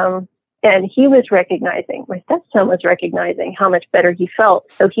 stupidity. And he was recognizing, my stepson was recognizing how much better he felt.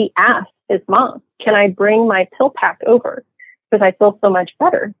 So he asked his mom, can I bring my pill pack over? Because I feel so much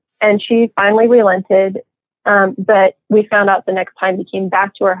better. And she finally relented. But we found out the next time he came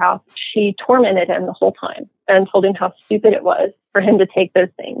back to our house, she tormented him the whole time and told him how stupid it was for him to take those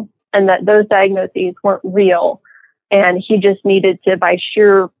things and that those diagnoses weren't real. And he just needed to, by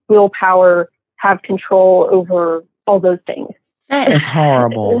sheer willpower, have control over all those things. That is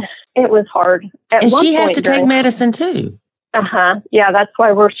horrible. It was hard. And she has to take medicine too. Yeah, that's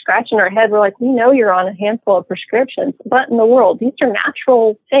why we're scratching our head. We're like, we know you're on a handful of prescriptions. What in the world? These are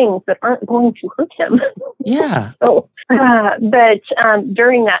natural things that aren't going to hurt him. Yeah. But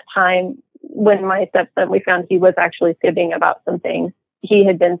during that time, when my stepson, we found he was actually fibbing about some things. He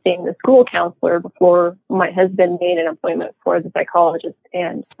had been seeing the school counselor before my husband made an appointment for the psychologist.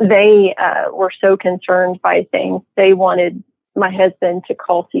 And they were so concerned by things. They wanted my husband to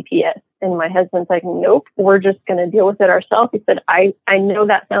call CPS. And my husband's like, nope, we're just going to deal with it ourselves. He said, I know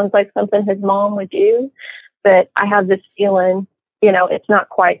that sounds like something his mom would do, but I have this feeling it's not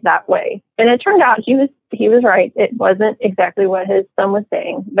quite that way. And it turned out he was right. It wasn't exactly what his son was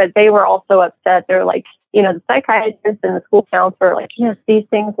saying, but they were also upset. They're like, the psychiatrist and the school counselor are like, yes, these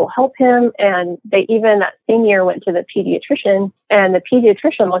things will help him. And they even that same year went to the pediatrician, and the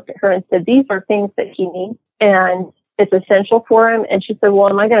pediatrician looked at her and said, these are things that he needs, and it's essential for him. And she said, well,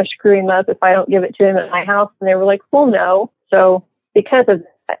 am I going to screw him up if I don't give it to him at my house? And they were like, well, no. So because of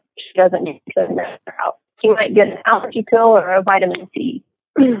that, she doesn't need to go to their house. He might get an allergy pill or a vitamin C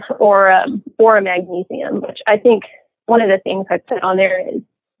or a magnesium, which I think one of the things I put on there is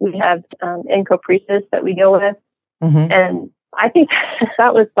we have encopresis that we deal with. Mm-hmm. And I think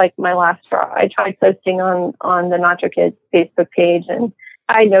that was like my last straw. I tried posting on the Nacho Kids Facebook page, and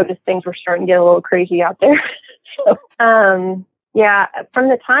I noticed things were starting to get a little crazy out there. So, from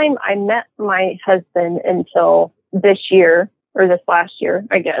the time I met my husband until this year, or this last year,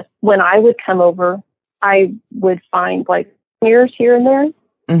 I guess, when I would come over, I would find like smears here and there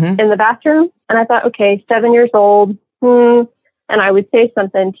in the bathroom. And I thought, okay, 7 years old. And I would say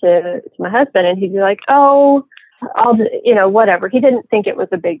something to my husband, and he'd be like, oh, I'll, whatever. He didn't think it was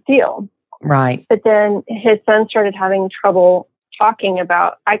a big deal. Right. But then his son started having trouble talking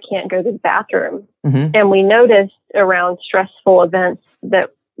about, I can't go to the bathroom. Mm-hmm. And we noticed around stressful events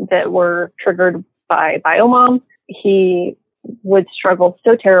that were triggered by Biomom, he would struggle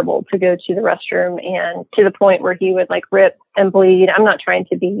so terrible to go to the restroom, and to the point where he would like rip and bleed. I'm not trying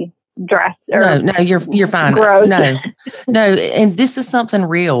to be drastic. No, you're fine. Gross. No. And this is something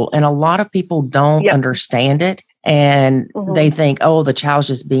real. And a lot of people don't understand it. And they think, oh, the child's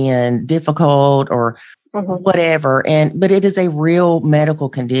just being difficult or whatever. But it is a real medical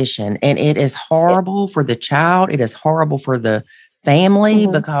condition, and it is horrible for the child. It is horrible for the family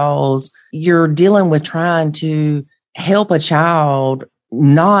because you're dealing with trying to help a child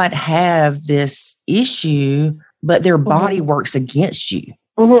not have this issue, but their body works against you.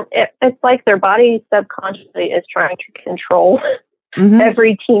 It's like their body subconsciously is trying to control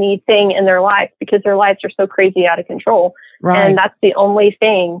every teeny thing in their life, because their lives are so crazy out of control. Right. And that's the only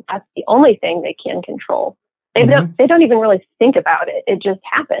thing they can control. They don't even really think about it. It just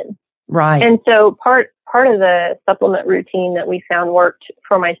happens. Right. And so part of the supplement routine that we found worked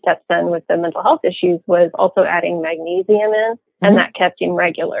for my stepson with the mental health issues was also adding magnesium in, and that kept him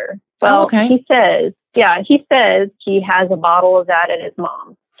regular. Well, he says he has a bottle of that at his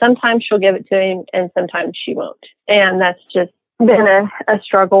mom. Sometimes she'll give it to him, and sometimes she won't. And that's just been a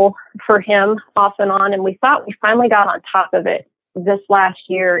struggle for him off and on. And we thought we finally got on top of it this last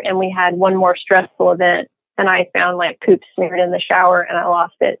year, and we had one more stressful event, and I found like poop smeared in the shower, and I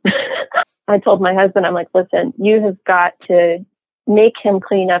lost it. I told my husband, I'm like, listen, you have got to make him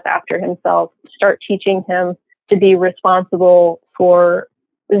clean up after himself, start teaching him to be responsible for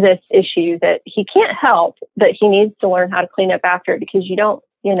this issue that he can't help, but he needs to learn how to clean up after it, because you don't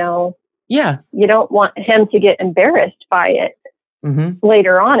want him to get embarrassed by it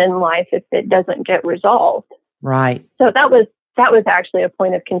later on in life if it doesn't get resolved. Right. So that was actually a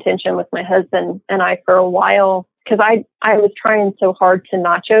point of contention with my husband and I for a while, because I was trying so hard to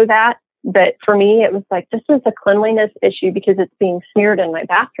nacho that. But for me, it was like, this is a cleanliness issue because it's being smeared in my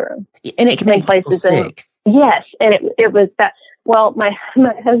bathroom. And it can make people sick. Yes. And it was that. Well, my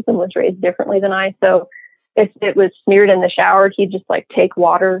husband was raised differently than I. So if it was smeared in the shower, he'd just like take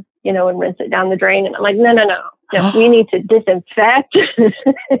water, and rinse it down the drain. And I'm like, no, we need to disinfect.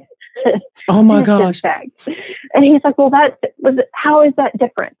 Oh my gosh. And he's like, well, how is that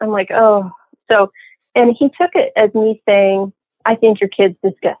different? I'm like, oh. So, and he took it as me saying, I think your kid's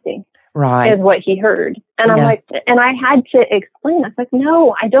disgusting. Right. Is what he heard. And I'm like, and I had to explain. I was like,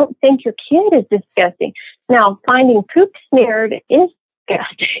 no, I don't think your kid is disgusting. Now, finding poop smeared is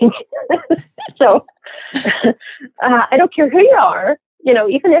disgusting. So I don't care who you are.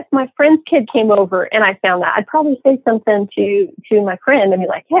 Even if my friend's kid came over and I found that, I'd probably say something to my friend and be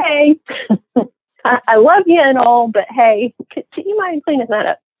like, hey, I love you and all, but hey, do you mind cleaning that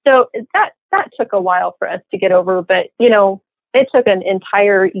up? So that took a while for us to get over, but it took an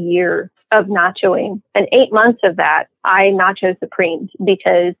entire year of nachoing, and 8 months of that I nacho supremed,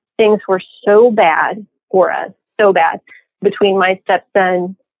 because things were so bad for us, so bad, between my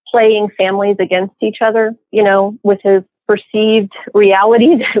stepson playing families against each other, with his perceived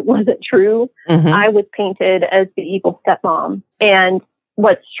reality that wasn't true. I was painted as the evil stepmom, and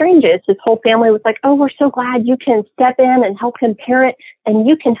what's strange is his whole family was like, oh, we're so glad you can step in and help him parent, and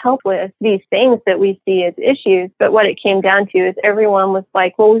you can help with these things that we see as issues. But what it came down to is everyone was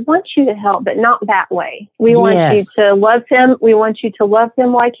like, well, we want you to help, but not that way. We want you to love him. We want you to love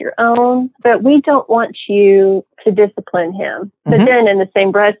him like your own, but we don't want you to discipline him. But then in the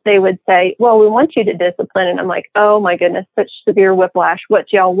same breath, they would say, well, we want you to discipline. And I'm like, oh my goodness, such severe whiplash.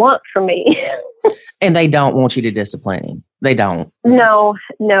 What y'all want from me? And they don't want you to discipline him. They don't. No,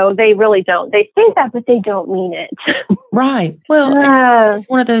 they really don't. They say that, but they don't mean it. Right. Well, it's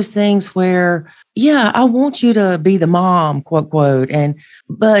one of those things where, yeah, I want you to be the mom, quote, quote.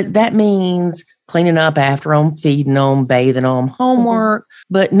 But that means cleaning up after them, feeding them, bathing them, homework,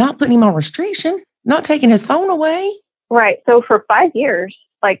 but not putting him on restriction, not taking his phone away. Right. So for 5 years,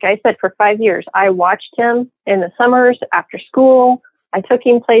 like I said, for 5 years, I watched him in the summers after school. I took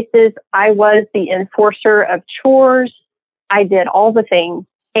him places. I was the enforcer of chores. I did all the things,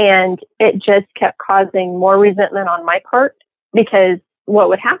 and it just kept causing more resentment on my part, because what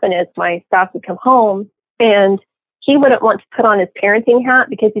would happen is my spouse would come home and he wouldn't want to put on his parenting hat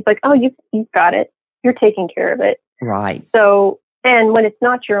because he's like, oh, you've got it. You're taking care of it. Right. So, and when it's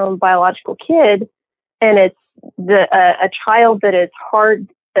not your own biological kid, and it's a child that is hard,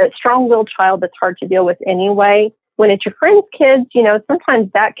 a strong-willed child that's hard to deal with anyway. When it's your friend's kids,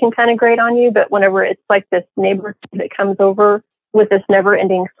 sometimes that can kind of grate on you. But whenever it's like this neighbor that comes over with this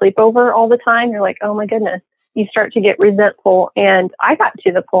never-ending sleepover all the time, you're like, oh my goodness, you start to get resentful. And I got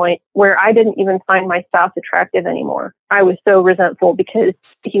to the point where I didn't even find my spouse attractive anymore. I was so resentful because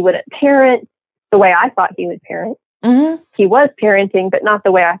he wouldn't parent the way I thought he would parent. Mm-hmm. He was parenting, but not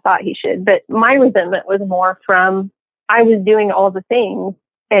the way I thought he should. But my resentment was more from I was doing all the things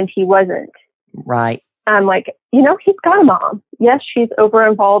and he wasn't. Right. I'm like, he's got a mom. Yes, she's over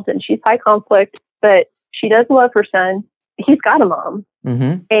involved and she's high conflict, but she does love her son. He's got a mom.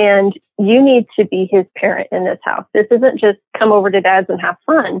 Mm-hmm. And you need to be his parent in this house. This isn't just come over to dad's and have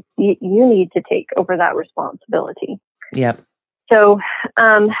fun. You need to take over that responsibility. Yep. So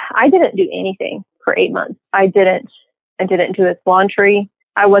I didn't do anything for 8 months. I didn't do his laundry.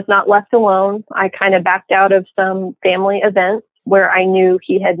 I was not left alone. I kind of backed out of some family events where I knew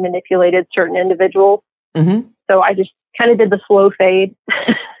he had manipulated certain individuals. Mm-hmm. So I just kind of did the slow fade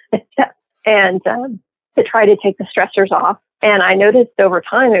and to try to take the stressors off. And I noticed over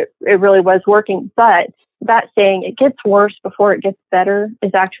time it really was working. But that saying, it gets worse before it gets better,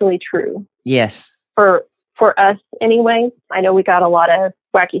 is actually true. Yes. For us anyway. I know we got a lot of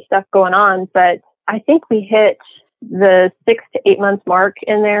wacky stuff going on, but I think we hit the 6 to 8 month mark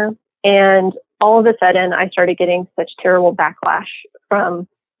in there. And all of a sudden, I started getting such terrible backlash from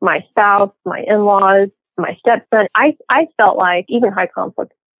my spouse, my in-laws, my stepson. I felt like, even high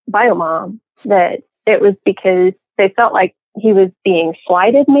conflict bio mom, that it was because they felt like he was being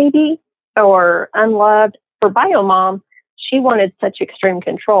slighted maybe or unloved. For bio mom, she wanted such extreme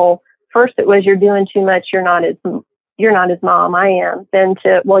control. First, it was, you're doing too much. You're not his mom. I am. Then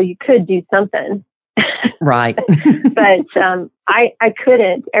you could do something. Right. But I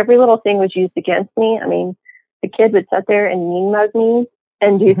couldn't. Every little thing was used against me. I mean, the kid would sit there and mean mug me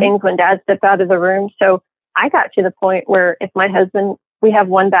and do things when dad stepped out of the room. So I got to the point where we have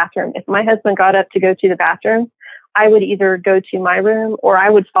one bathroom. If my husband got up to go to the bathroom, I would either go to my room or I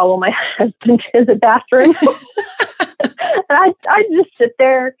would follow my husband to the bathroom. And I'd just sit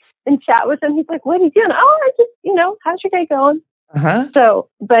there and chat with him. He's like, what are you doing? Oh, I just, how's your day going? Uh-huh. So,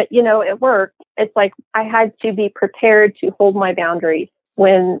 but it worked. It's like I had to be prepared to hold my boundaries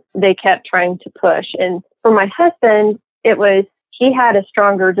when they kept trying to push. And for my husband, he had a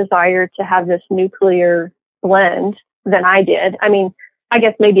stronger desire to have this nuclear blend than I did. I mean, I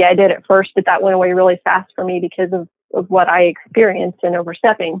guess maybe I did at first, but that went away really fast for me because of what I experienced in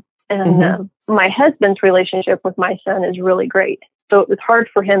overstepping. And my husband's relationship with my son is really great. So it was hard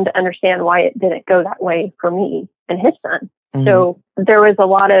for him to understand why it didn't go that way for me and his son. Mm-hmm. So there was a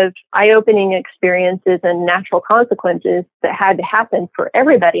lot of eye-opening experiences and natural consequences that had to happen for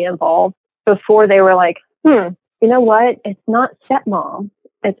everybody involved before they were like, you know what? It's not stepmom.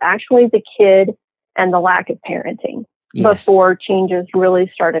 It's actually the kid and the lack of parenting before changes really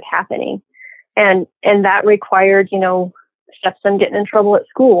started happening. And that required, stepson getting in trouble at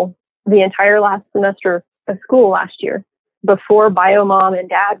school the entire last semester of school last year before bio mom and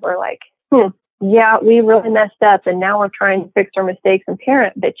dad were like, yeah, we really messed up and now we're trying to fix our mistakes and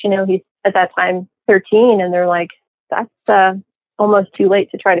parent. But, he's at that time 13 and they're like, that's almost too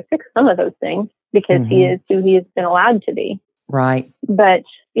late to try to fix some of those things because he is who he has been allowed to be. Right. But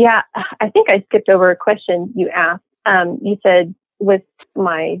yeah, I think I skipped over a question you asked. You said with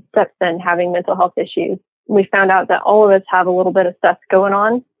my stepson having mental health issues, we found out that all of us have a little bit of stuff going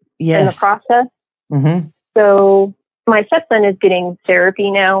on in the process. Mm-hmm. So my stepson is getting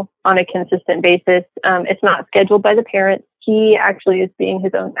therapy now on a consistent basis. It's not scheduled by the parents. He actually is being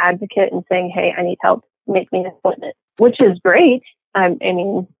his own advocate and saying, hey, I need help. Make me an appointment, which is great. I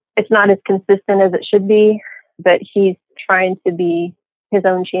mean, it's not as consistent as it should be, but he's trying to be his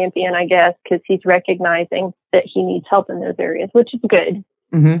own champion, I guess, because he's recognizing that he needs help in those areas, which is good.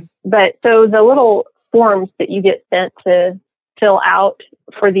 Mm-hmm. But so the little forms that you get sent to fill out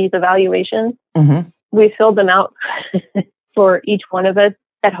for these evaluations, mm-hmm. we filled them out for each one of us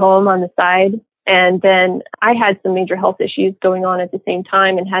at home on the side. And then I had some major health issues going on at the same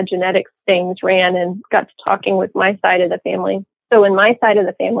time and had genetic things ran and got to talking with my side of the family. So in my side of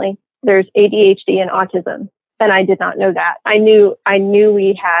the family, there's ADHD and autism. And I did not know that. I knew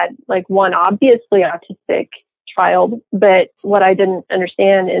we had like one obviously autistic child, but what I didn't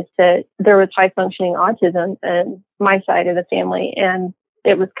understand is that there was high functioning autism in my side of the family. And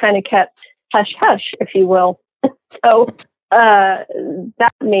it was kind of kept hush hush, if you will. So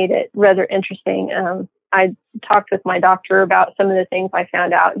that made it rather interesting. I talked with my doctor about some of the things I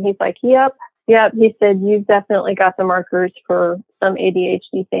found out, and he's like, yep. He said, you've definitely got the markers for some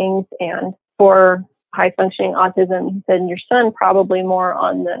ADHD things and for high functioning autism. He said, your son probably more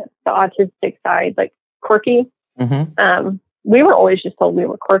on the autistic side, like quirky. Mm-hmm. We were always just told we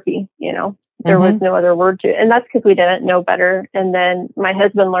were quirky, There mm-hmm. was no other word to it. And that's because we didn't know better. And then my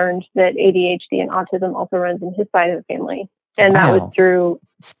husband learned that ADHD and autism also runs in his side of the family. And that was through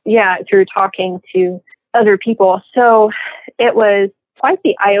talking to other people. So it was quite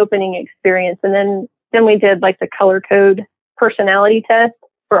the eye-opening experience. And then we did like the color code personality test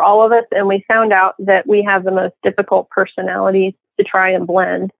for all of us. And we found out that we have the most difficult personalities to try and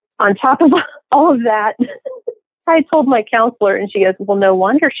blend. On top of all of that, I told my counselor and she goes, well, no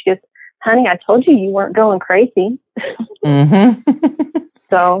wonder. She goes, honey, I told you weren't going crazy. Mm-hmm.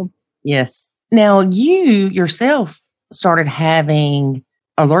 So. Yes. Now you yourself started having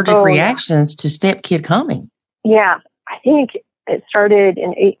allergic reactions to stepkid coming. Yeah. I think it started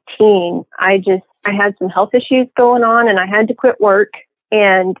in 18. I had some health issues going on and I had to quit work,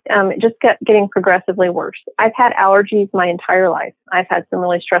 and it just kept getting progressively worse. I've had allergies my entire life. I've had some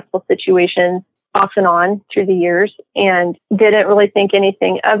really stressful situations off and on through the years and didn't really think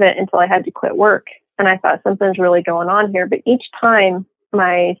anything of it until I had to quit work. And I thought something's really going on here. But each time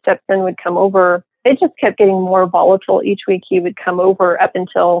my stepson would come over, it just kept getting more volatile. Each week he would come over up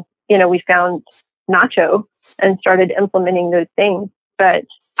until, we found Nacho and started implementing those things. But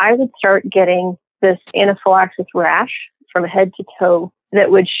I would start getting this anaphylaxis rash from head to toe that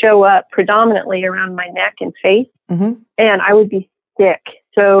would show up predominantly around my neck and face. Mm-hmm. And I would be sick,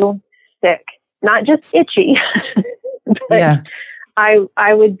 so sick, not just itchy, but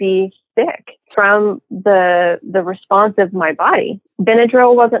I would be sick from the response of my body.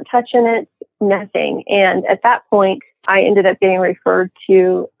 Benadryl wasn't touching it, nothing. And at that point, I ended up getting referred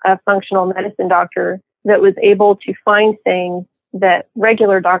to a functional medicine doctor that was able to find things that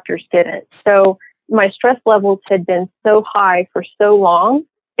regular doctors didn't. So my stress levels had been so high for so long,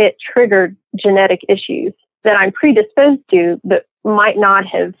 it triggered genetic issues that I'm predisposed to, but might not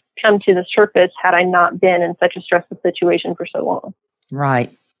have come to the surface had I not been in such a stressful situation for so long.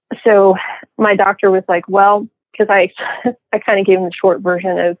 Right. So my doctor was like, well, because I kind of gave him the short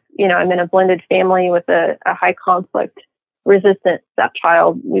version of, I'm in a blended family with a high conflict resistant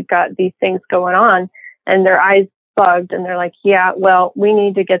stepchild. We've got these things going on, and their eyes bugged, and they're like, yeah, well, we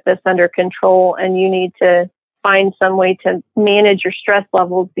need to get this under control, and you need to find some way to manage your stress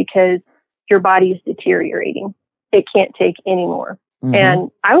levels because your body is deteriorating. It can't take anymore. Mm-hmm.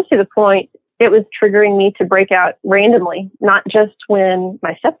 And I was to the point, it was triggering me to break out randomly, not just when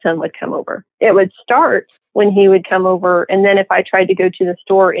my stepson would come over. It would start when he would come over. And then if I tried to go to the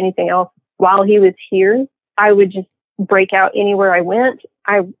store or anything else while he was here, I would just break out anywhere I went.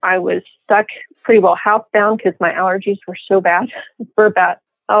 I was stuck pretty well housebound because my allergies were so bad for about,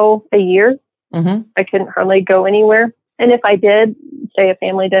 a year. Mm-hmm. I couldn't hardly go anywhere. And if I did, say a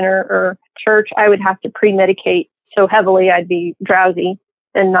family dinner or church, I would have to pre-medicate so heavily I'd be drowsy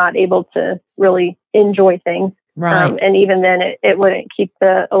and not able to really enjoy things. Right. And even then, it wouldn't keep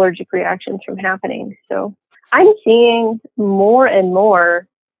the allergic reactions from happening. So I'm seeing more and more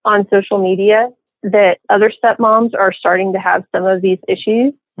on social media that other stepmoms are starting to have some of these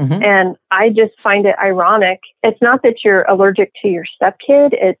issues. Mm-hmm. And I just find it ironic. It's not that you're allergic to your stepkid.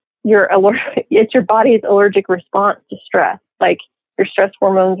 It's your body's allergic response to stress. Like your stress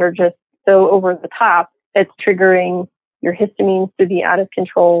hormones are just so over the top. It's triggering your histamines to be out of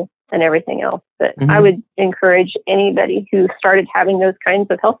control and everything else. But mm-hmm. I would encourage anybody who started having those kinds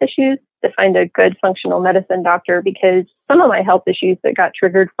of health issues to find a good functional medicine doctor because some of my health issues that got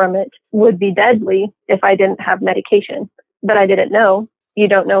triggered from it would be deadly if I didn't have medication. But I didn't know. You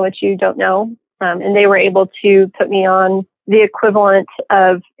don't know what you don't know. And they were able to put me on the equivalent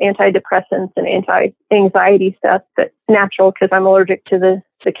of antidepressants and anti-anxiety stuff, but natural because I'm allergic to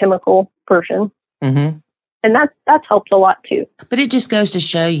the chemical version. Mm-hmm. And that's helped a lot too. But it just goes to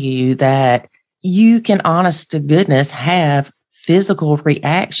show you that you can, honest to goodness, have physical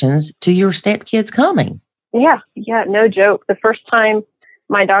reactions to your stepkids coming. Yeah, no joke. The first time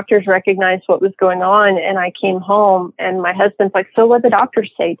my doctors recognized what was going on and I came home and my husband's like, so what'd the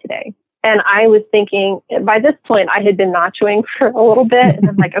doctors say today? And I was thinking, by this point, I had been nachoing for a little bit. And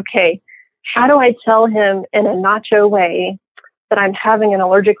I'm like, okay, how do I tell him in a nacho way that I'm having an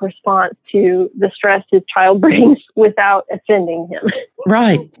allergic response to the stress his child brings without offending him?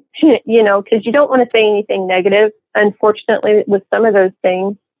 Right. You know, because you don't want to say anything negative. Unfortunately, with some of those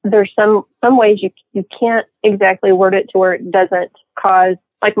things, there's some ways you can't exactly word it to where it doesn't cause,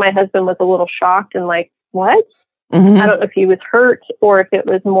 like my husband was a little shocked and like, what? Mm-hmm. I don't know if he was hurt or if it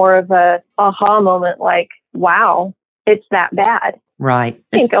was more of a aha moment, like, wow, it's that bad. Right.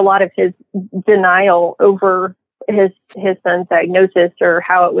 I think a lot of his denial over his son's diagnosis or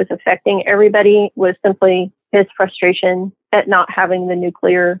how it was affecting everybody was simply his frustration at not having the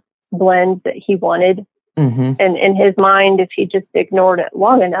nuclear blend that he wanted. Mm-hmm. And in his mind, if he just ignored it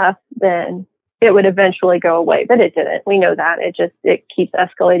long enough, then it would eventually go away. But it didn't. We know that. It keeps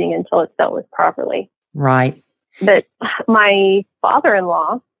escalating until it's dealt with properly. Right. But my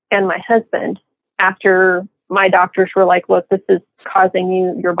father-in-law and my husband, after my doctors were like, look, this is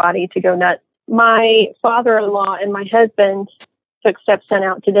causing your body to go nuts. My father-in-law and my husband took stepson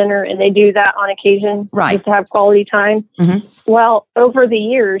out to dinner, and they do that on occasion, right, just to have quality time. Mm-hmm. Well, over the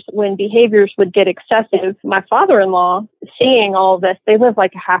years, when behaviors would get excessive, my father-in-law, seeing all of this, they live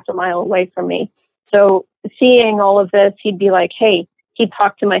like a half a mile away from me. So seeing all of this, he'd be like, hey, he'd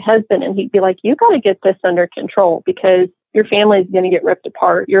talk to my husband and he'd be like, you got to get this under control because your family is going to get ripped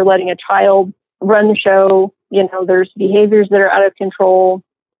apart. You're letting a child run the show. You know, there's behaviors that are out of control.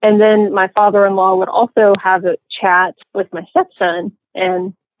 And then my father-in-law would also have a chat with my stepson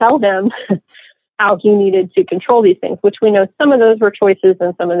and tell him how he needed to control these things, which we know some of those were choices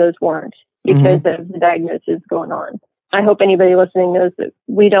and some of those weren't because of the diagnosis going on. I hope anybody listening knows that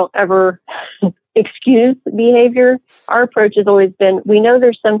we don't ever excuse behavior. Our approach has always been, we know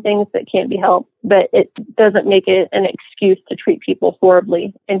there's some things that can't be helped, but it doesn't make it an excuse to treat people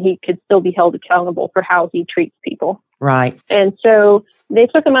horribly. And he could still be held accountable for how he treats people. Right. And so they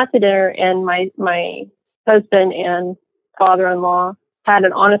took him out to dinner, and my husband and father-in-law had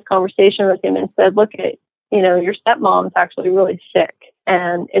an honest conversation with him and said, look, your stepmom's actually really sick.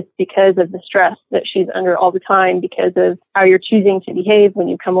 And it's because of the stress that she's under all the time because of how you're choosing to behave when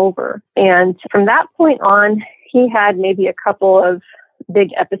you come over. And from that point on, he had maybe a couple of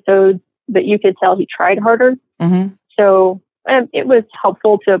big episodes, but you could tell he tried harder. Mm-hmm. So it was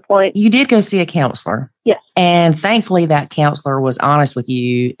helpful to a point. You did go see a counselor. Yes. And thankfully that counselor was honest with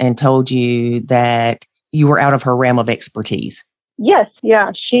you and told you that you were out of her realm of expertise. Yes.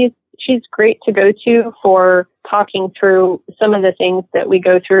 Yeah. She's great to go to for talking through some of the things that we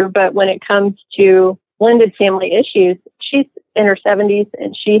go through. But when it comes to blended family issues, she's in her 70s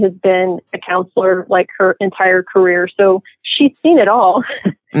and she has been a counselor like her entire career. So she's seen it all.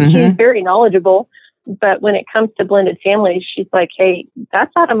 Mm-hmm. She's very knowledgeable. But when it comes to blended families, she's like, hey,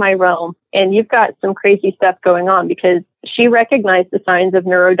 that's out of my realm. And you've got some crazy stuff going on, because she recognized the signs of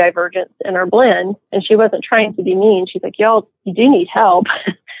neurodivergence in our blend. And she wasn't trying to be mean. She's like, y'all, you do need help.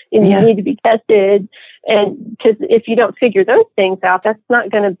 And you need to be tested. And because if you don't figure those things out, that's not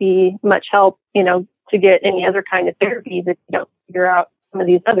going to be much help, to get any other kind of therapies if you don't figure out some of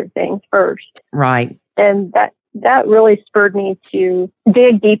these other things first. Right. And that really spurred me to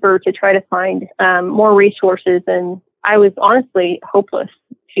dig deeper to try to find more resources. And I was honestly hopeless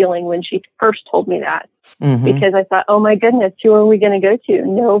feeling when she first told me that, because I thought, oh my goodness, who are we going to go to?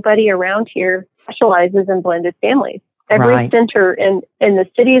 Nobody around here specializes in blended families. Every center in the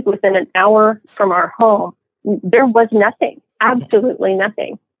cities within an hour from our home, there was nothing, absolutely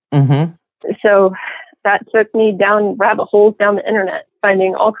nothing. Mm-hmm. So that took me down rabbit holes down the internet,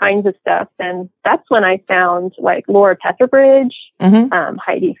 finding all kinds of stuff. And that's when I found like Laura Tetherbridge,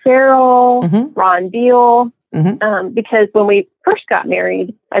 Heidi Farrell, Ron Deal. Because when we first got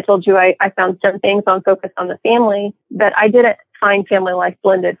married, I told you I found some things on Focus on the Family, but I didn't find Family Life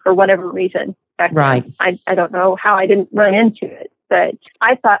Blended for whatever reason. Right. I don't know how I didn't run into it, but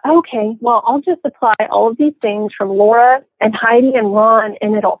I thought, okay, well, I'll just apply all of these things from Laura and Heidi and Ron,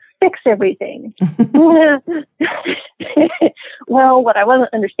 and it'll fix everything. Well, what I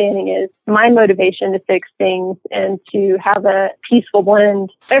wasn't understanding is my motivation to fix things and to have a peaceful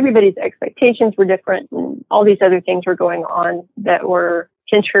blend. Everybody's expectations were different, and all these other things were going on that were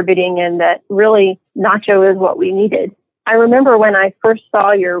contributing, and that really Nacho is what we needed. I remember when I first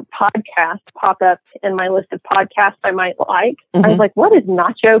saw your podcast pop up in my list of podcasts I might like, I was like, what is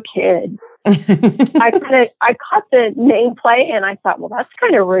Nacho Kids? I caught the nameplate and I thought, well, that's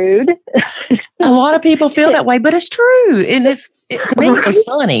kind of rude. A lot of people feel that way, but it's true. And to me, it was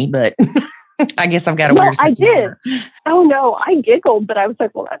funny, but I guess I've got a weird sense of humor. Oh, no, I giggled, but I was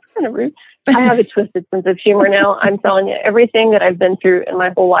like, well, that's kind of rude. I have a twisted sense of humor now. I'm telling you, everything that I've been through in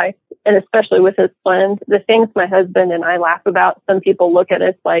my whole life, and especially with this blend, the things my husband and I laugh about, some people look at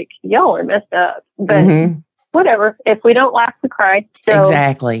us like, y'all are messed up. But whatever. If we don't laugh, we cry. So.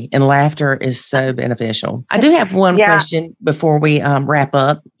 Exactly. And laughter is so beneficial. I do have one question before we wrap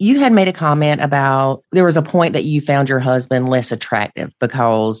up. You had made a comment about there was a point that you found your husband less attractive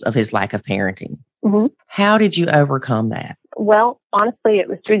because of his lack of parenting. How did you overcome that? Well, honestly, it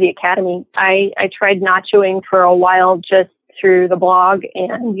was through the academy. I tried nachoing for a while just through the blog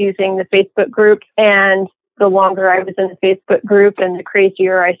and using the Facebook group. And the longer I was in the Facebook group and the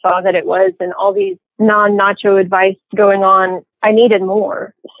crazier I saw that it was and all these non-nacho advice going on, I needed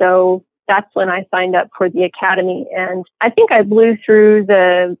more. So that's when I signed up for the academy. And I think I blew through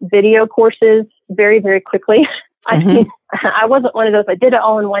the video courses very, very quickly. I mean, I wasn't one of those. I did it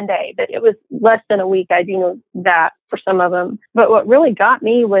all in one day, but it was less than a week. I do know that for some of them. But what really got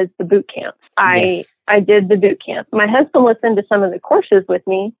me was the boot camp. I did the boot camp. My husband listened to some of the courses with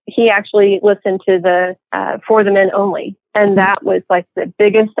me. He actually listened to the For the Men Only. And that was like the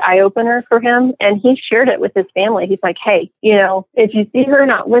biggest eye opener for him. And he shared it with his family. He's like, hey, if you see her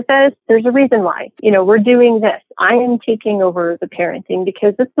not with us, there's a reason why. We're doing this. I am taking over the parenting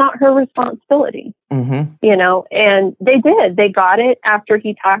because it's not her responsibility. And they did. They got it after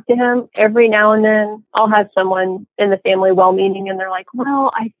he talked to him. Every now and then I'll have someone in the family well-meaning and they're like,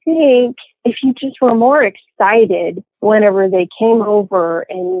 well, I think if you just were more excited whenever they came over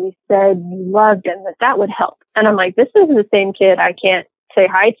and you said you loved them, that would help. And I'm like, this is the same kid I can't say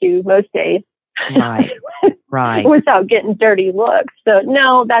hi to most days. Right. Without getting dirty looks. So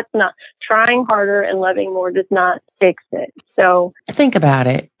no, that's not. Trying harder and loving more does not fix it. So think about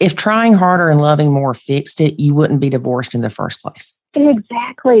it. If trying harder and loving more fixed it, you wouldn't be divorced in the first place.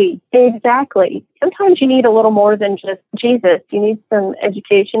 Exactly. Sometimes you need a little more than just Jesus. You need some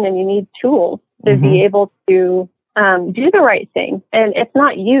education and you need tools to be able to do the right thing. And it's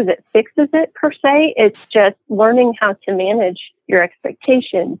not you that fixes it per se. It's just learning how to manage your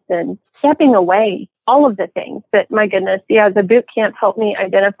expectations and stepping away, all of the things. But my goodness, the boot camp helped me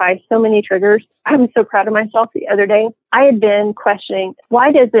identify so many triggers. I'm so proud of myself. The other day, I had been questioning,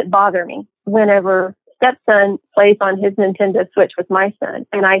 why does it bother me whenever stepson plays on his Nintendo Switch with my son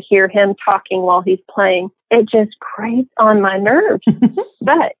and I hear him talking while he's playing? It just grates on my nerves.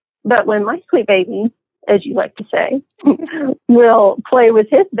 But when my sweet baby, as you like to say, will play with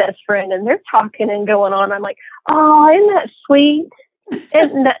his best friend and they're talking and going on, I'm like, oh, isn't that sweet?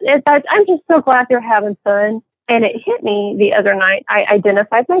 And I'm just so glad they're having fun. And it hit me the other night. I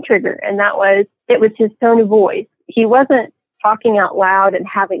identified my trigger, and it was his tone of voice. He wasn't talking out loud and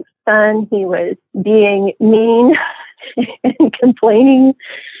having fun. He was being mean and complaining.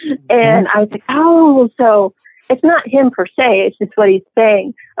 And I was like, oh, so it's not him per se. It's just what he's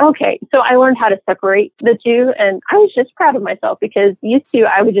saying. Okay. So I learned how to separate the two. And I was just proud of myself because used to,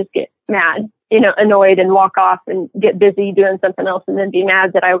 I would just get mad, annoyed and walk off and get busy doing something else and then be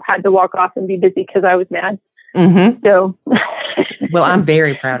mad that I had to walk off and be busy because I was mad. So, well, I'm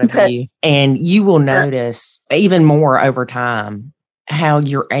very proud of you. And you will notice even more over time how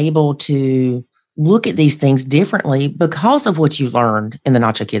you're able to look at these things differently because of what you learned in the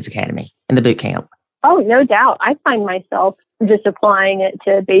Nacho Kids Academy, in the boot camp. Oh, no doubt. I find myself just applying it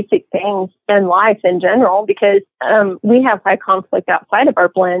to basic things in life in general because we have high conflict outside of our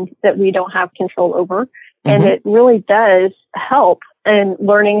blend that we don't have control over. And it really does help in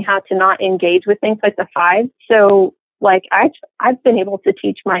learning how to not engage with things like the 5. So like I've been able to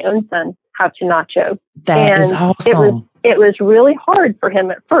teach my own son how to nacho. That is awesome. It was really hard for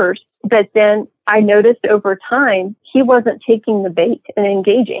him at first, but then I noticed over time, he wasn't taking the bait and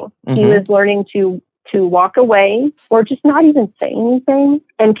engaging. He was learning to walk away or just not even say anything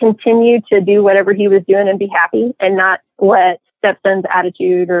and continue to do whatever he was doing and be happy and not let stepson's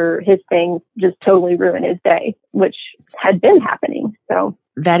attitude or his things just totally ruin his day, which had been happening. So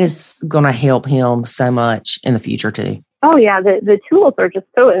that is going to help him so much in the future too. Oh yeah. The tools are just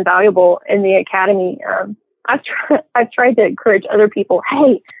so invaluable in the academy. I've tried to encourage other people.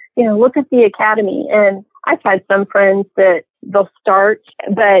 Hey, look at the academy. And I've had some friends that they'll start,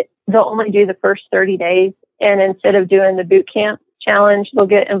 but they'll only do the first 30 days. And instead of doing the boot camp challenge, they'll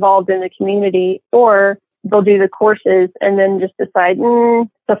get involved in the community, or they'll do the courses and then just decide to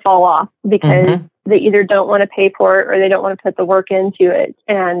fall off because they either don't want to pay for it or they don't want to put the work into it.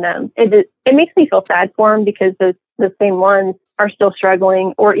 And it makes me feel sad for them because the same ones are still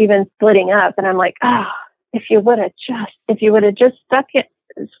struggling or even splitting up. And I'm like, if you would have just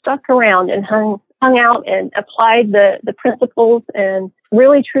stuck around and hung out and applied the principles and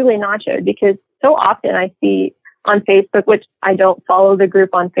really truly nachoed, because so often I see on Facebook, which I don't follow the group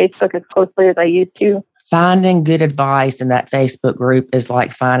on Facebook as closely as I used to. Finding good advice in that Facebook group is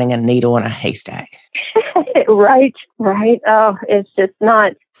like finding a needle in a haystack. Right. Oh, it's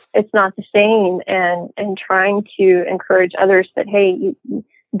not the same. And trying to encourage others that, hey, you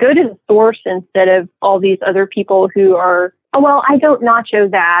go to the source instead of all these other people who are, well, I don't nacho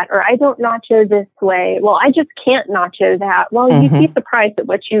that, or I don't nacho this way. Well, I just can't nacho that. Well, you'd be surprised at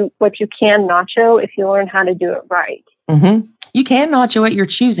what you can nacho if you learn how to do it right. You can nacho it. You're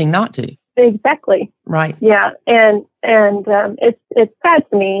choosing not to. Exactly. Right. Yeah. And it's sad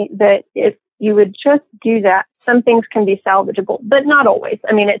to me that if you would just do that, some things can be salvageable, but not always.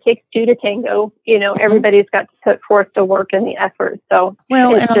 I mean, it takes two to tango. Everybody's got to put forth the work and the effort. So,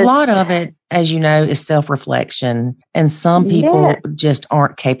 a lot of it, as you know, is self-reflection. And some people just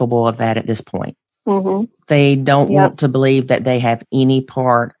aren't capable of that at this point. They don't want to believe that they have any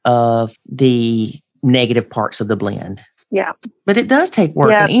part of the negative parts of the blend. Yeah. But it does take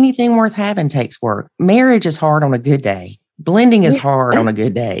work, and anything worth having takes work. Marriage is hard on a good day. Blending is hard on a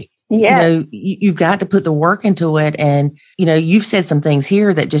good day. Yeah. You've got to put the work into it. And, you've said some things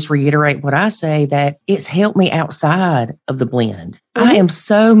here that just reiterate what I say, that it's helped me outside of the blend. I am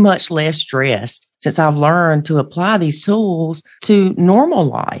so much less stressed since I've learned to apply these tools to normal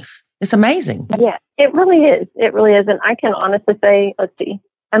life. It's amazing. Yeah, it really is. It really is. And I can honestly say, let's see,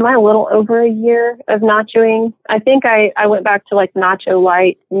 am I a little over a year of nachoing? I think I went back to like Nacho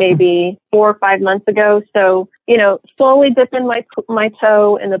Light maybe 4 or 5 months ago. So, slowly dipping my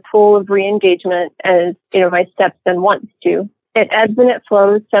toe in the pool of re-engagement as, my stepson wants to. It ebbs and it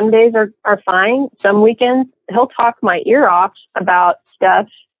flows. Some days are fine. Some weekends, he'll talk my ear off about stuff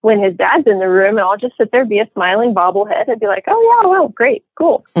when his dad's in the room, and I'll just sit there, be a smiling bobblehead and be like, oh yeah, well, great,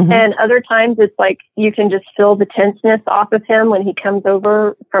 cool. And other times it's like, you can just feel the tenseness off of him when he comes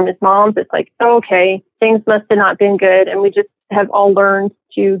over from his mom's. It's like, oh, okay, things must have not been good. And we just have all learned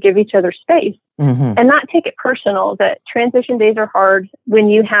to give each other space and not take it personal. That transition days are hard when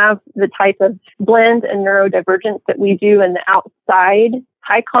you have the type of blend and neurodivergence that we do in the outside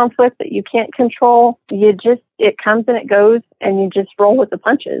high conflict that you can't control. It comes and it goes, and you just roll with the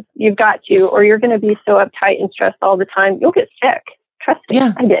punches. You've got to, or you're going to be so uptight and stressed all the time. You'll get sick. Trust me.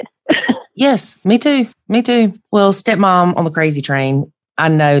 Yeah. I did. Yes, me too. Well, stepmom on the crazy train, I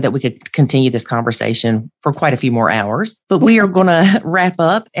know that we could continue this conversation for quite a few more hours, but we are going to wrap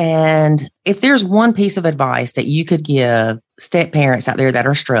up. And if there's one piece of advice that you could give step parents out there that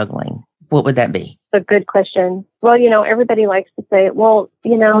are struggling, what would that be? A good question. Well, everybody likes to say, well,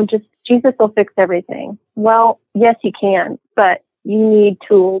 just Jesus will fix everything. Well, yes, he can, but you need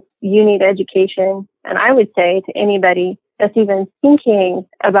tools, you need education. And I would say to anybody that's even thinking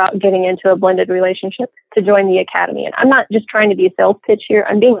about getting into a blended relationship to join the academy. And I'm not just trying to be a sales pitch here.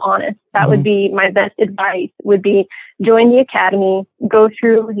 I'm being honest. That would be my best advice, would be join the academy, go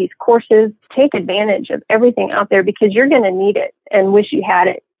through these courses, take advantage of everything out there, because you're going to need it and wish you had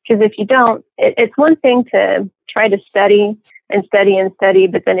it. Because if you don't, it's one thing to try to study,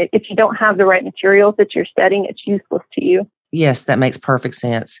 but then if you don't have the right materials that you're studying, it's useless to you. Yes, that makes perfect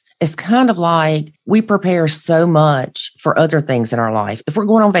sense. It's kind of like we prepare so much for other things in our life. If we're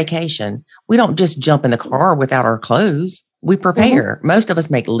going on vacation, we don't just jump in the car without our clothes. We prepare. Most of us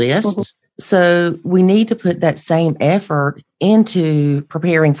make lists. So we need to put that same effort into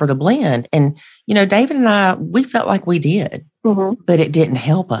preparing for the blend. And, David and I, we felt like we did, but it didn't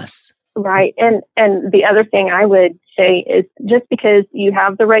help us. Right. And the other thing I would say is, just because you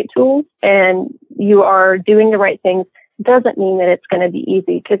have the right tools and you are doing the right things doesn't mean that it's going to be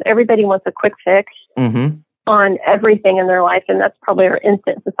easy, because everybody wants a quick fix on everything in their life. And that's probably our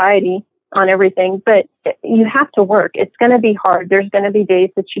instant society on everything. But you have to work. It's going to be hard. There's going to be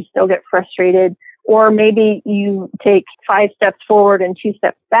days that you still get frustrated, or maybe you take 5 steps forward and 2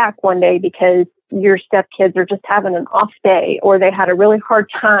 steps back one day because your stepkids are just having an off day, or they had a really hard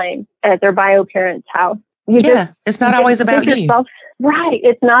time at their bio parents' house. It's not always about you. Right.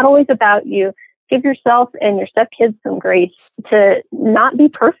 It's not always about you. Give yourself and your stepkids some grace, to not be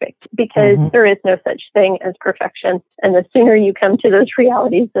perfect, because there is no such thing as perfection. And the sooner you come to those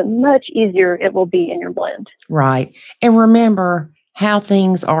realities, the much easier it will be in your blend. Right. And remember, how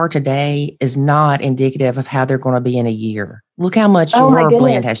things are today is not indicative of how they're going to be in a year. Look how much your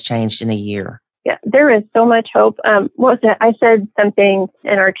blend has changed in a year. Yeah, there is so much hope. What was it? I said something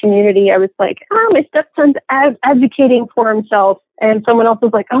in our community. I was like, my stepson's advocating for himself. And someone else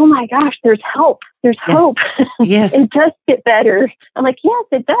was like, oh my gosh, there's help. There's hope. Yes. It does get better. I'm like, yes,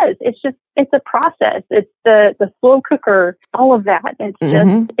 it does. It's a process. It's the slow cooker, all of that.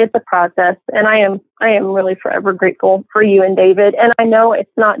 It's a process. And I am really forever grateful for you and David. And I know it's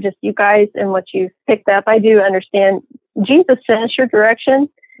not just you guys and what you've picked up. I do understand Jesus finished your direction.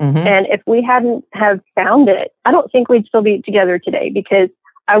 And if we hadn't have found it, I don't think we'd still be together today, because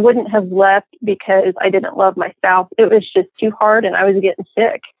I wouldn't have left because I didn't love my spouse. It was just too hard and I was getting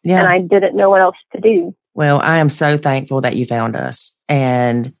sick and I didn't know what else to do. Well, I am so thankful that you found us.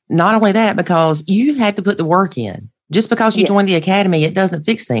 And not only that, because you had to put the work in. Just because you joined the academy, it doesn't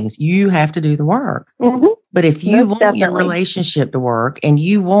fix things. You have to do the work. But if you want your relationship to work and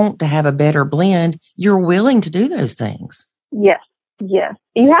you want to have a better blend, you're willing to do those things. Yes.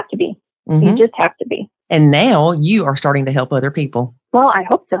 You have to be. You just have to be. And now you are starting to help other people. Well, I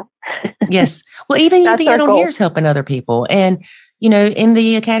hope so. Yes. Well, even you being on here is helping other people. And, in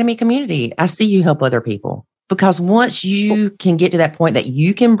the academy community, I see you help other people, because once you can get to that point that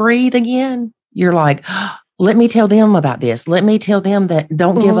you can breathe again, you're like, let me tell them about this. Let me tell them that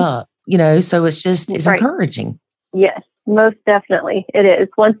don't give up, so it's encouraging. Yes, most definitely. It is.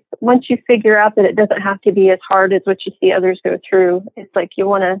 Once you figure out that it doesn't have to be as hard as what you see others go through, it's like you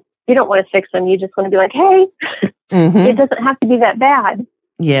don't want to fix them. You just want to be like, hey, it doesn't have to be that bad.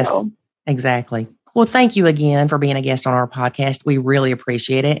 Yes, exactly. Well, thank you again for being a guest on our podcast. We really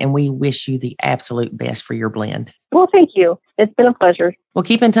appreciate it. And we wish you the absolute best for your blend. Well, thank you. It's been a pleasure. Well,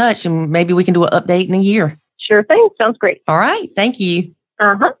 keep in touch and maybe we can do an update in a year. Sure thing. Sounds great. All right. Thank you.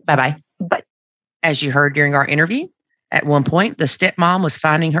 Bye-bye. Bye. As you heard during our interview, at one point, the stepmom was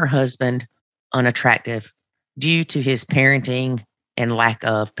finding her husband unattractive due to his parenting and lack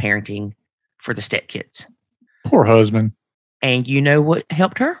of parenting for the stepkids. Poor husband. And you know what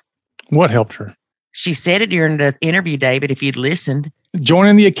helped her? What helped her? She said it during the interview, David, if you'd listened.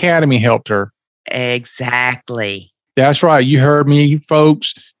 Joining the academy helped her. Exactly. That's right. You heard me,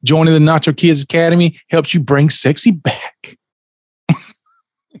 folks. Joining the Nacho Kids Academy helps you bring sexy back.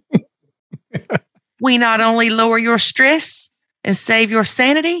 We not only lower your stress and save your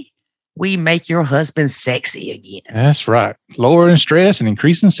sanity, we make your husband sexy again. That's right. Lowering stress and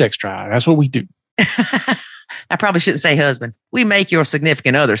increasing sex drive. That's what we do. I probably shouldn't say husband. We make your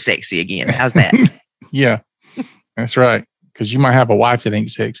significant other sexy again. How's that? Yeah, that's right. Because you might have a wife that ain't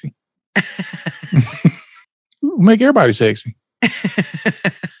sexy. Make everybody sexy.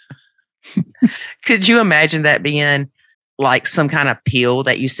 Could you imagine that being like some kind of pill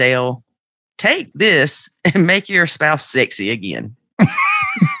that you sell? Take this and make your spouse sexy again.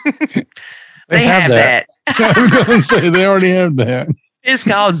 They have that. I was going to say they already have that. It's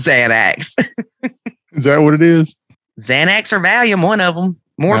called Xanax. Is that what it is? Xanax or Valium, one of them.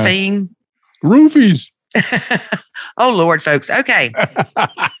 Morphine. Roofies. Oh, Lord, folks. Okay.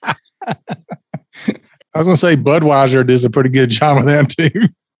 I was going to say Budweiser does a pretty good job of that, too.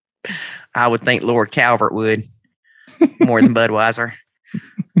 I would think Lord Calvert would more than Budweiser.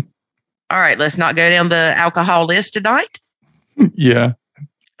 All right. Let's not go down the alcohol list tonight. Yeah.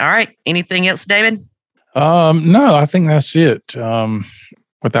 All right. Anything else, David? No, I think that's it.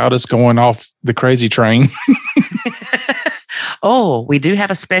 Without us going off the crazy train. Oh, we do have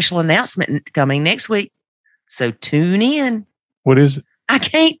a special announcement coming next week. So tune in. What is it? I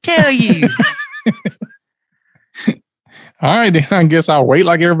can't tell you. All right. Then I guess I'll wait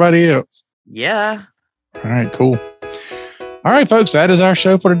like everybody else. Yeah. All right, cool. All right, folks, that is our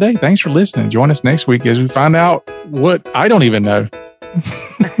show for today. Thanks for listening. Join us next week as we find out what I don't even know.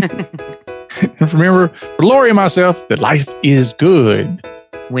 And remember, for Lori and myself, that life is good.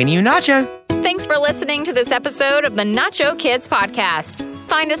 When you nacho. Thanks for listening to this episode of the Nacho Kids Podcast.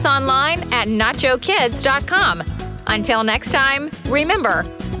 Find us online at nachokids.com. Until next time, remember,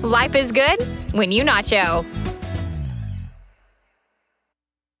 life is good when you nacho.